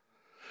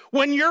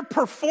 When your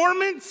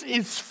performance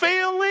is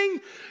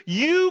failing,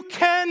 you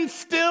can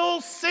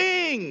still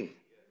sing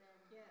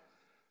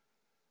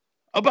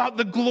about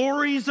the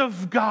glories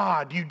of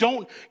God. You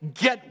don't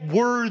get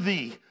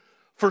worthy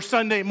for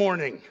Sunday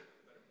morning.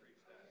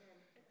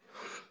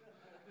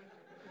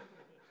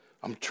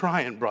 I'm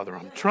trying, brother,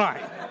 I'm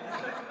trying.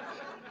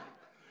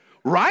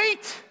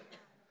 Right?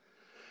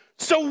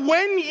 So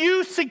when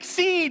you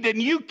succeed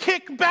and you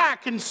kick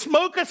back and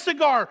smoke a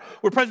cigar,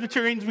 we're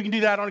Presbyterians, we can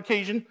do that on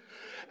occasion,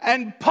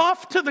 and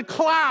puff to the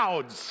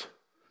clouds,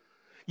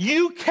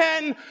 you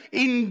can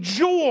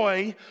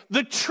enjoy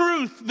the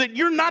truth that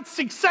you're not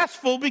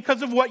successful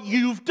because of what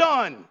you've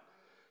done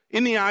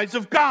in the eyes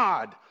of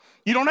God.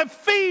 You don't have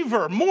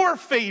favor,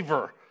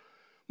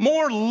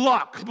 more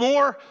luck,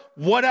 more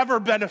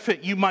whatever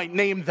benefit you might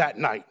name that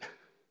night.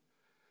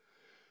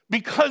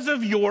 Because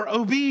of your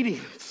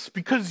obedience,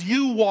 because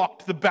you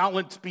walked the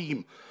balance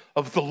beam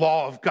of the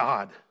law of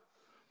God.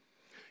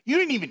 You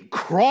didn't even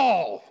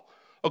crawl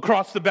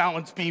across the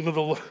balance beam of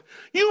the law.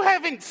 You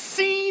haven't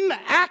seen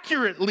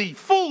accurately,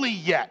 fully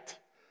yet,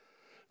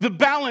 the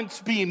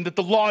balance beam that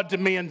the law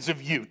demands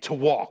of you to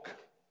walk.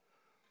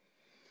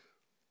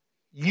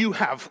 You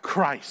have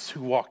Christ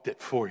who walked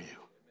it for you.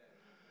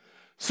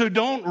 So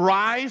don't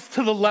rise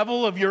to the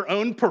level of your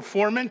own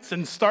performance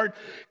and start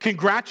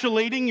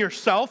congratulating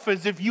yourself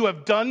as if you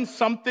have done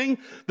something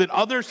that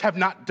others have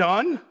not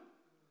done.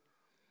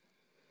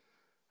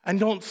 And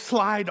don't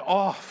slide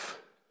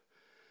off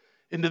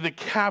into the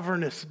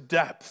cavernous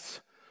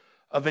depths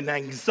of an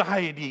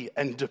anxiety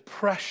and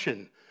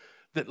depression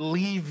that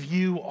leave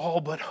you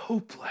all but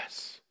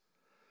hopeless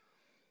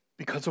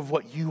because of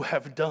what you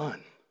have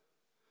done.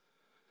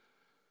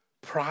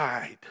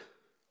 Pride,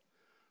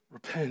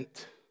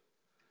 repent.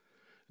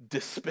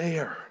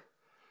 Despair,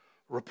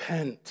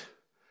 repent,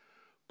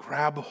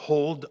 grab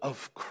hold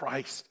of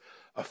Christ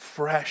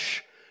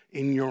afresh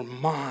in your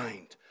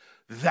mind.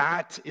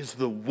 That is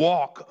the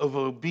walk of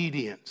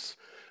obedience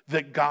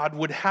that God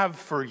would have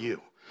for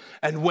you.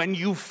 And when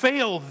you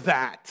fail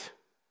that,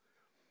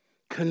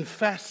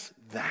 confess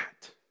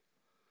that.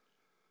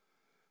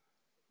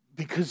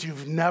 Because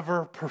you've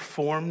never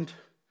performed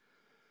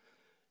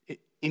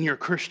in your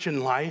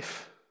Christian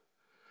life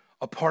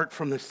apart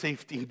from the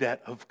safety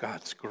net of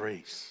God's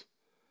grace,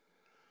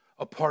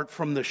 apart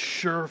from the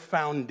sure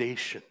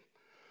foundation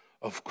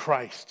of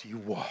Christ, you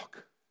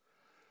walk,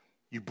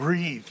 you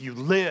breathe, you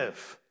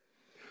live.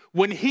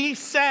 When he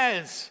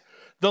says,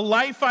 the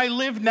life I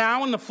live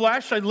now in the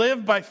flesh, I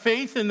live by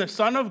faith in the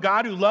Son of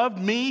God who loved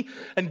me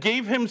and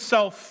gave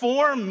himself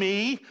for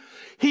me,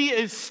 he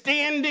is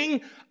standing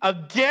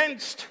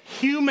against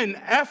human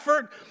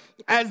effort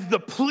as the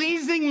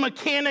pleasing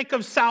mechanic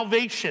of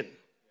salvation.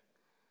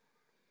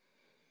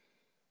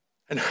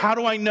 And how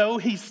do I know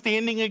he's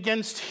standing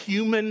against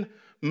human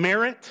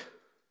merit?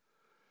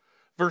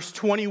 Verse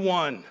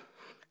 21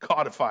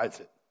 codifies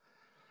it.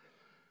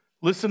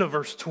 Listen to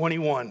verse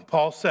 21.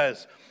 Paul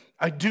says,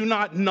 I do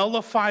not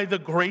nullify the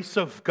grace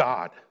of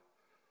God.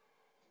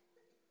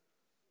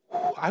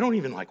 I don't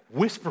even like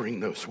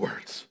whispering those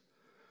words.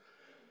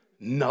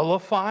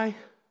 Nullify?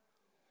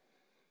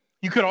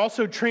 You could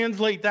also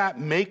translate that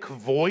make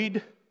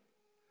void.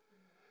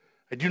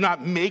 I do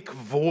not make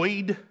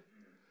void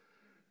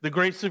the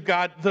grace of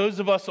God. Those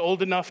of us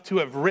old enough to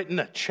have written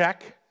a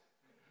check,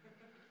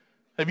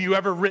 have you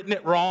ever written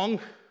it wrong?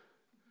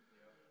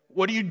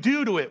 What do you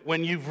do to it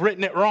when you've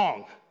written it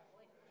wrong?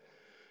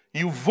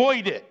 You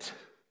void it.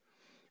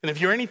 And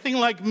if you're anything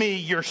like me,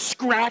 you're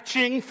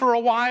scratching for a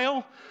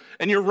while,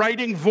 and you're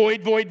writing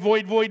void, void,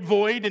 void, void,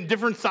 void in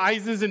different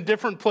sizes in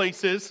different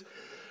places,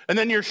 and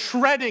then you're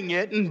shredding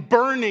it and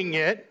burning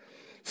it,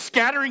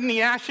 scattering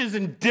the ashes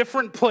in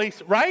different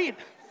places, right?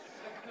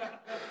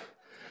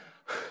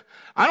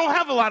 I don't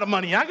have a lot of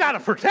money. I got to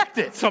protect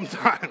it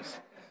sometimes.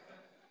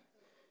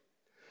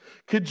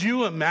 Could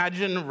you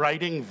imagine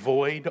writing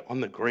void on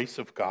the grace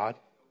of God?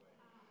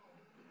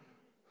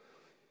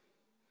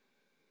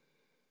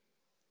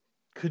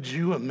 Could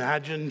you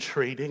imagine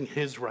trading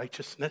his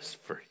righteousness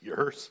for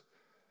yours?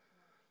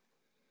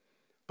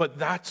 But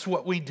that's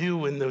what we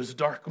do in those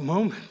dark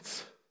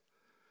moments.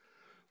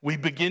 We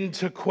begin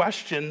to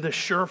question the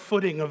sure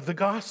footing of the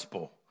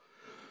gospel.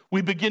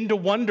 We begin to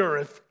wonder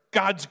if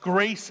God's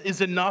grace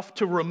is enough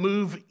to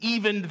remove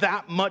even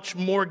that much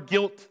more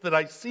guilt that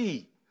I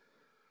see.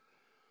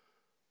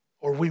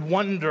 Or we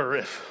wonder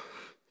if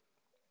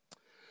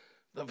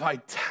the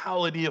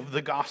vitality of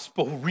the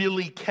gospel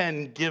really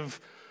can give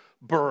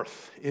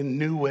birth in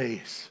new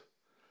ways.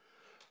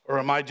 Or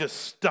am I just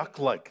stuck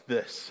like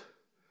this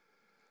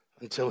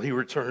until he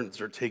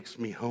returns or takes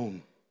me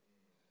home?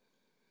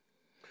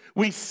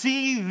 We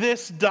see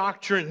this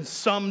doctrine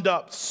summed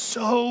up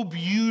so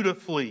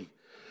beautifully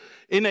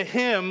in a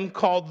hymn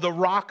called The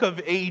Rock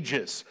of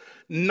Ages.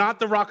 Not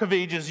the Rock of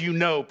Ages you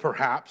know,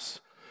 perhaps,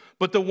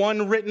 but the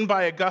one written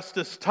by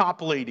Augustus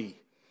Toplady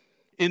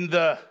in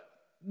the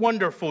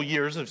wonderful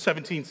years of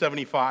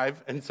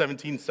 1775 and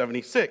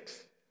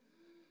 1776.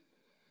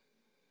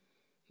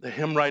 The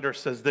hymn writer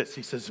says this,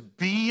 he says,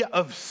 "Be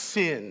of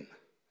sin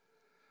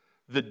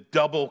the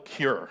double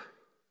cure.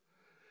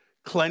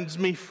 Cleanse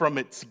me from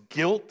its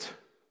guilt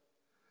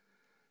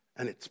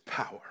and its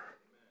power."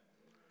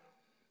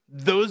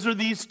 Those are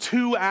these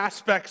two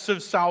aspects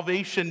of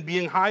salvation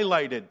being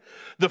highlighted,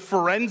 the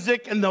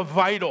forensic and the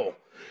vital.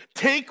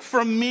 Take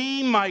from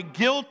me my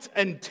guilt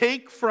and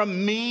take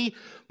from me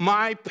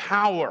my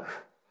power.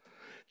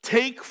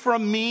 Take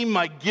from me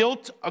my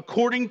guilt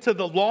according to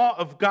the law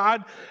of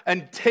God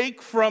and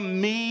take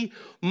from me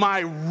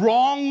my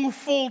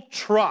wrongful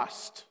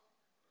trust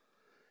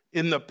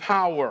in the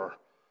power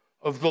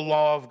of the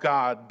law of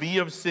God. Be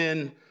of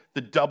sin the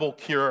double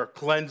cure.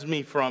 Cleanse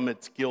me from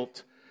its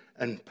guilt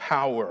and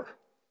power.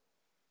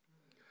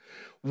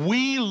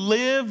 We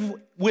live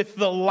with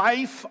the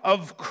life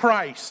of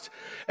Christ.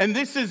 And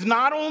this is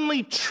not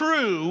only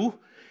true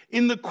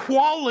in the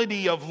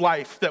quality of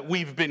life that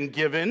we've been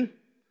given,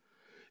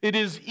 it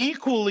is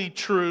equally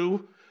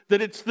true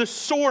that it's the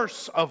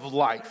source of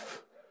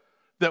life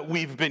that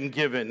we've been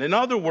given. In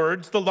other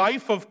words, the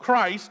life of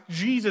Christ,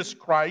 Jesus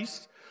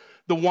Christ,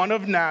 the one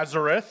of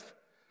Nazareth,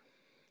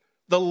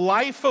 the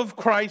life of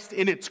Christ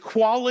in its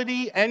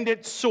quality and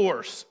its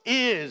source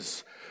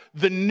is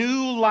the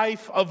new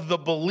life of the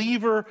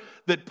believer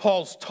that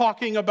Paul's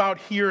talking about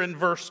here in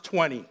verse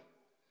 20.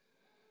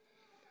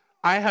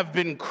 I have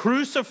been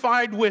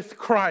crucified with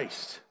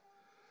Christ.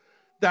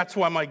 That's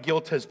why my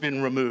guilt has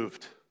been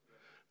removed.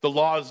 The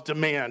law's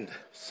demand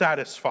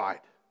satisfied.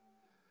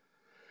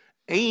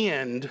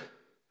 And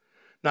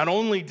not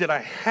only did I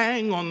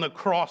hang on the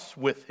cross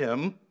with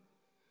him,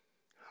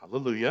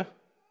 hallelujah,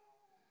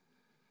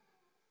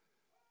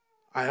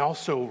 I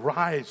also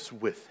rise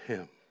with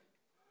him.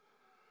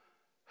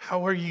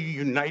 How are you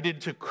united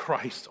to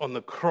Christ on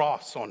the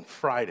cross on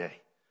Friday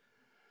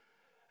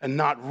and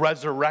not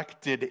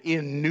resurrected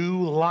in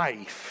new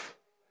life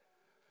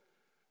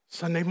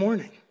Sunday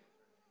morning?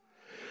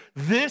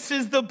 This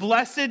is the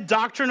blessed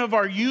doctrine of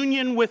our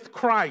union with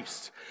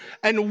Christ.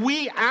 And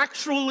we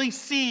actually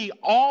see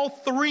all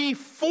three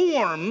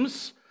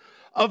forms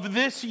of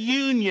this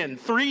union,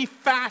 three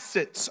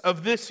facets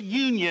of this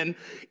union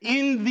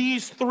in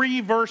these three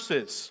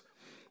verses.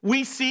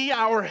 We see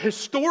our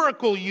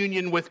historical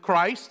union with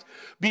Christ,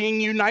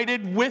 being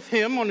united with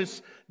him on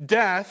his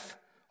death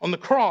on the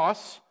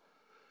cross.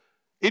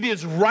 It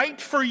is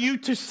right for you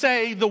to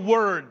say the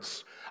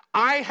words,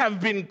 I have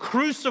been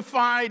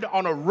crucified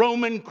on a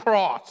Roman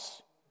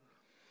cross.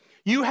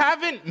 You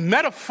haven't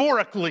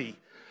metaphorically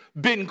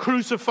been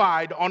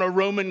crucified on a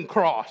Roman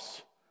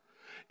cross.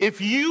 If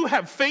you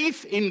have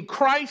faith in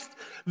Christ,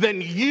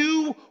 then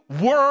you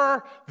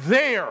were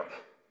there.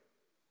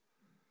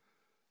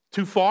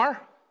 Too far?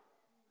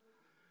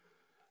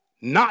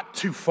 Not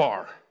too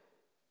far.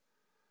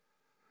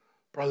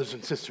 Brothers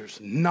and sisters,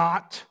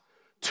 not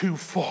too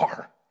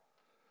far.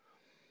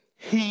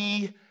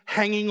 He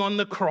hanging on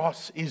the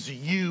cross is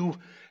you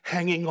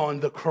hanging on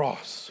the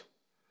cross,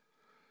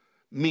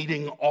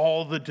 meeting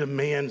all the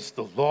demands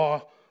the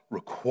law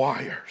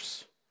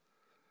requires.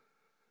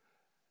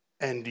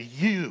 And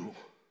you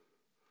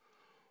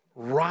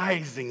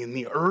rising in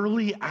the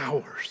early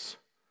hours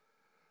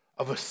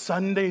of a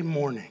Sunday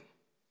morning.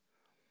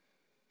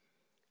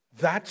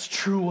 That's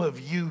true of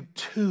you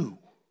too,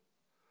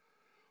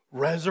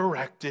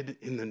 resurrected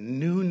in the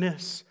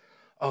newness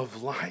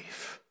of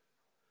life.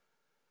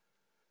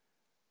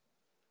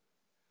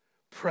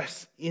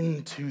 Press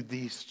into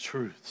these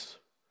truths.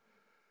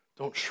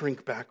 Don't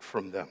shrink back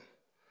from them.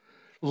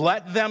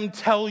 Let them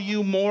tell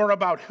you more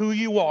about who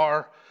you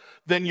are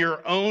than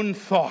your own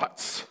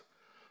thoughts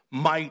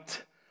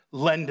might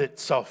lend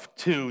itself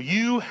to.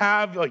 You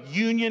have a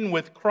union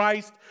with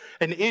Christ,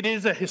 and it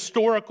is a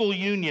historical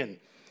union.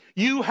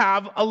 You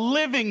have a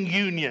living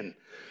union.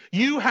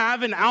 You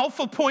have an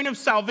alpha point of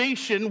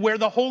salvation where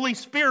the Holy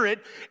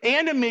Spirit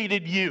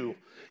animated you.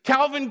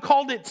 Calvin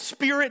called it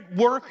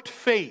spirit-worked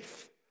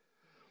faith.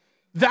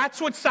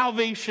 That's what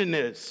salvation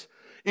is.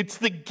 It's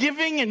the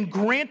giving and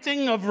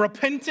granting of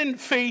repentant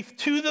faith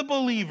to the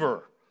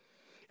believer.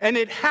 And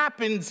it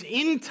happens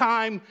in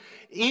time,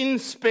 in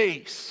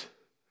space.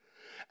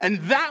 And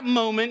that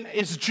moment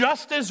is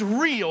just as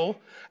real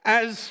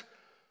as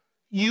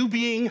you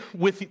being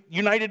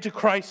united to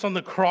Christ on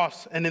the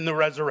cross and in the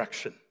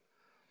resurrection.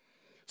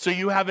 So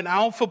you have an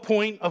alpha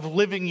point of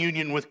living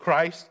union with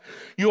Christ.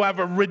 You have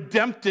a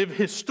redemptive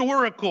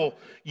historical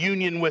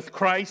union with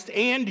Christ.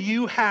 And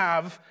you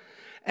have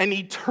an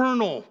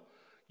eternal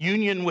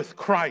union with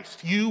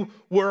Christ. You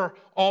were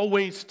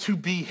always to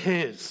be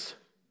his.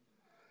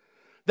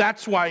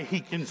 That's why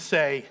he can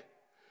say,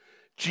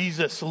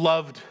 Jesus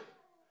loved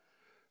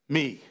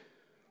me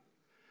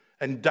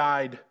and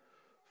died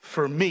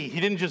for me. He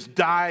didn't just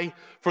die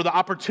for the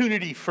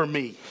opportunity for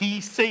me.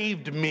 He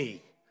saved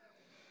me.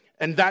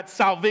 And that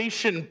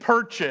salvation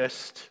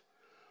purchased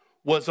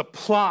was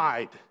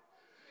applied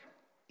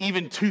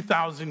even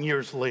 2,000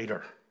 years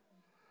later.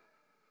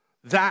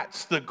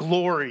 That's the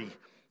glory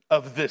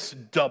of this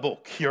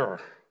double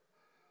cure.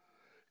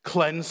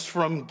 Cleansed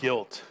from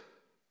guilt,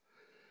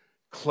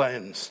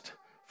 cleansed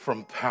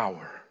from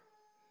power.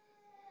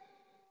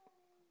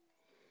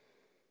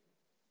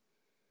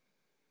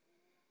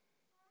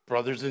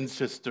 Brothers and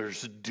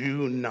sisters,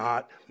 do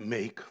not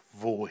make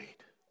void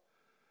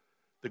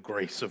the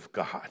grace of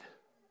God.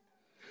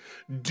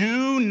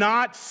 Do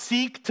not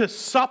seek to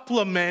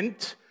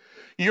supplement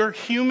your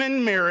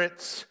human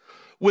merits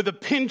with a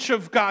pinch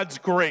of God's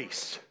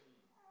grace.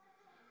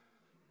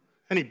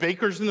 Any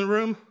bakers in the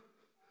room?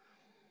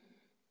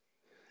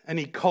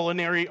 Any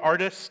culinary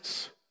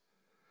artists?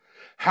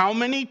 How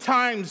many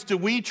times do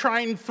we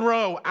try and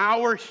throw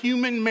our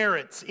human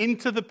merits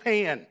into the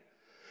pan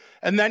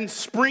and then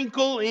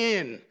sprinkle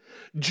in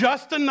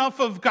just enough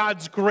of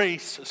God's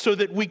grace so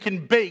that we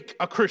can bake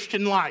a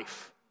Christian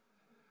life?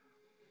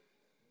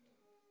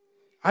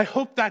 I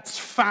hope that's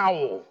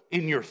foul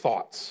in your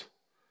thoughts.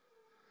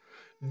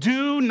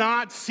 Do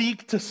not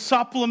seek to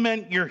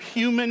supplement your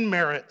human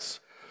merits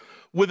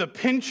with a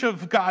pinch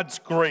of God's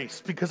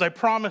grace, because I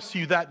promise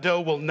you that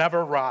dough will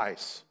never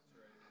rise.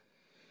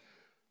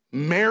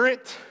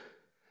 Merit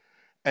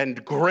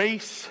and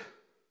grace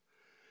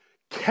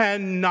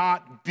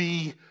cannot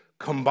be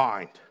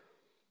combined.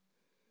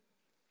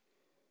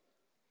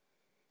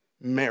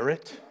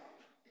 Merit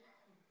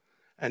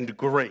and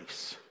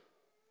grace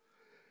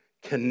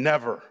can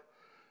never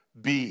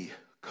be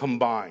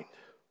combined.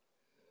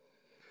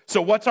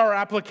 So what's our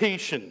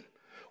application?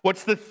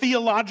 What's the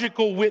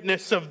theological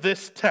witness of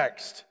this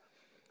text?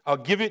 I'll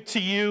give it to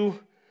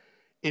you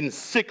in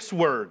 6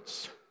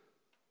 words.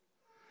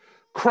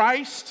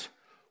 Christ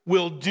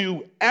will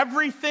do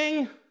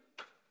everything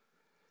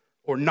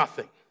or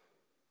nothing.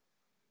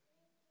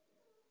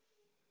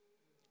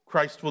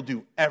 Christ will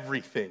do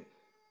everything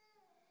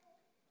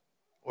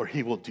or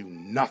he will do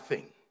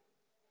nothing.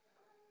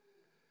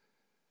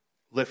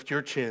 Lift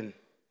your chin,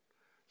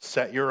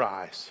 set your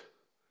eyes,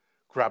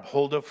 grab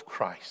hold of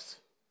Christ,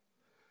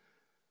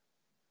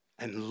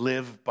 and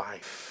live by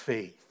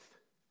faith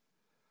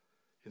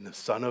in the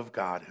Son of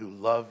God who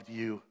loved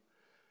you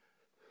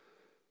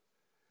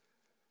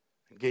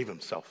and gave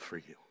himself for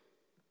you.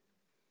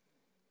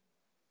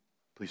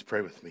 Please pray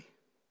with me.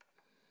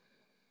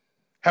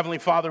 Heavenly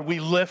Father,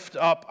 we lift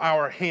up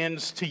our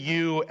hands to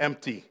you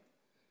empty.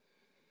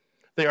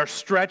 They are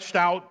stretched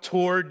out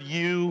toward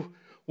you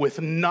with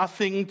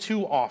nothing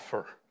to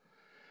offer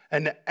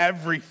and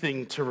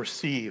everything to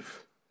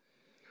receive.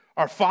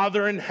 Our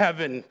Father in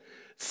heaven,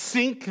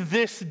 sink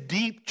this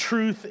deep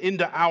truth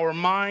into our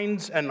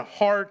minds and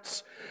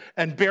hearts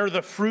and bear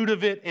the fruit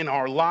of it in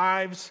our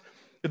lives,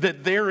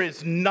 that there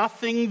is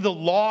nothing the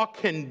law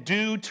can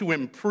do to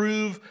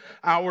improve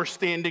our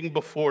standing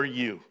before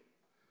you.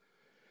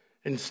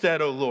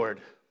 Instead, O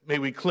Lord, may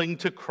we cling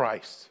to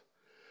Christ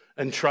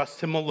and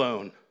trust him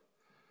alone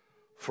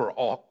for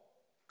all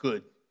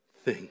good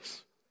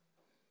things.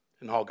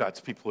 And all God's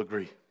people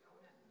agree.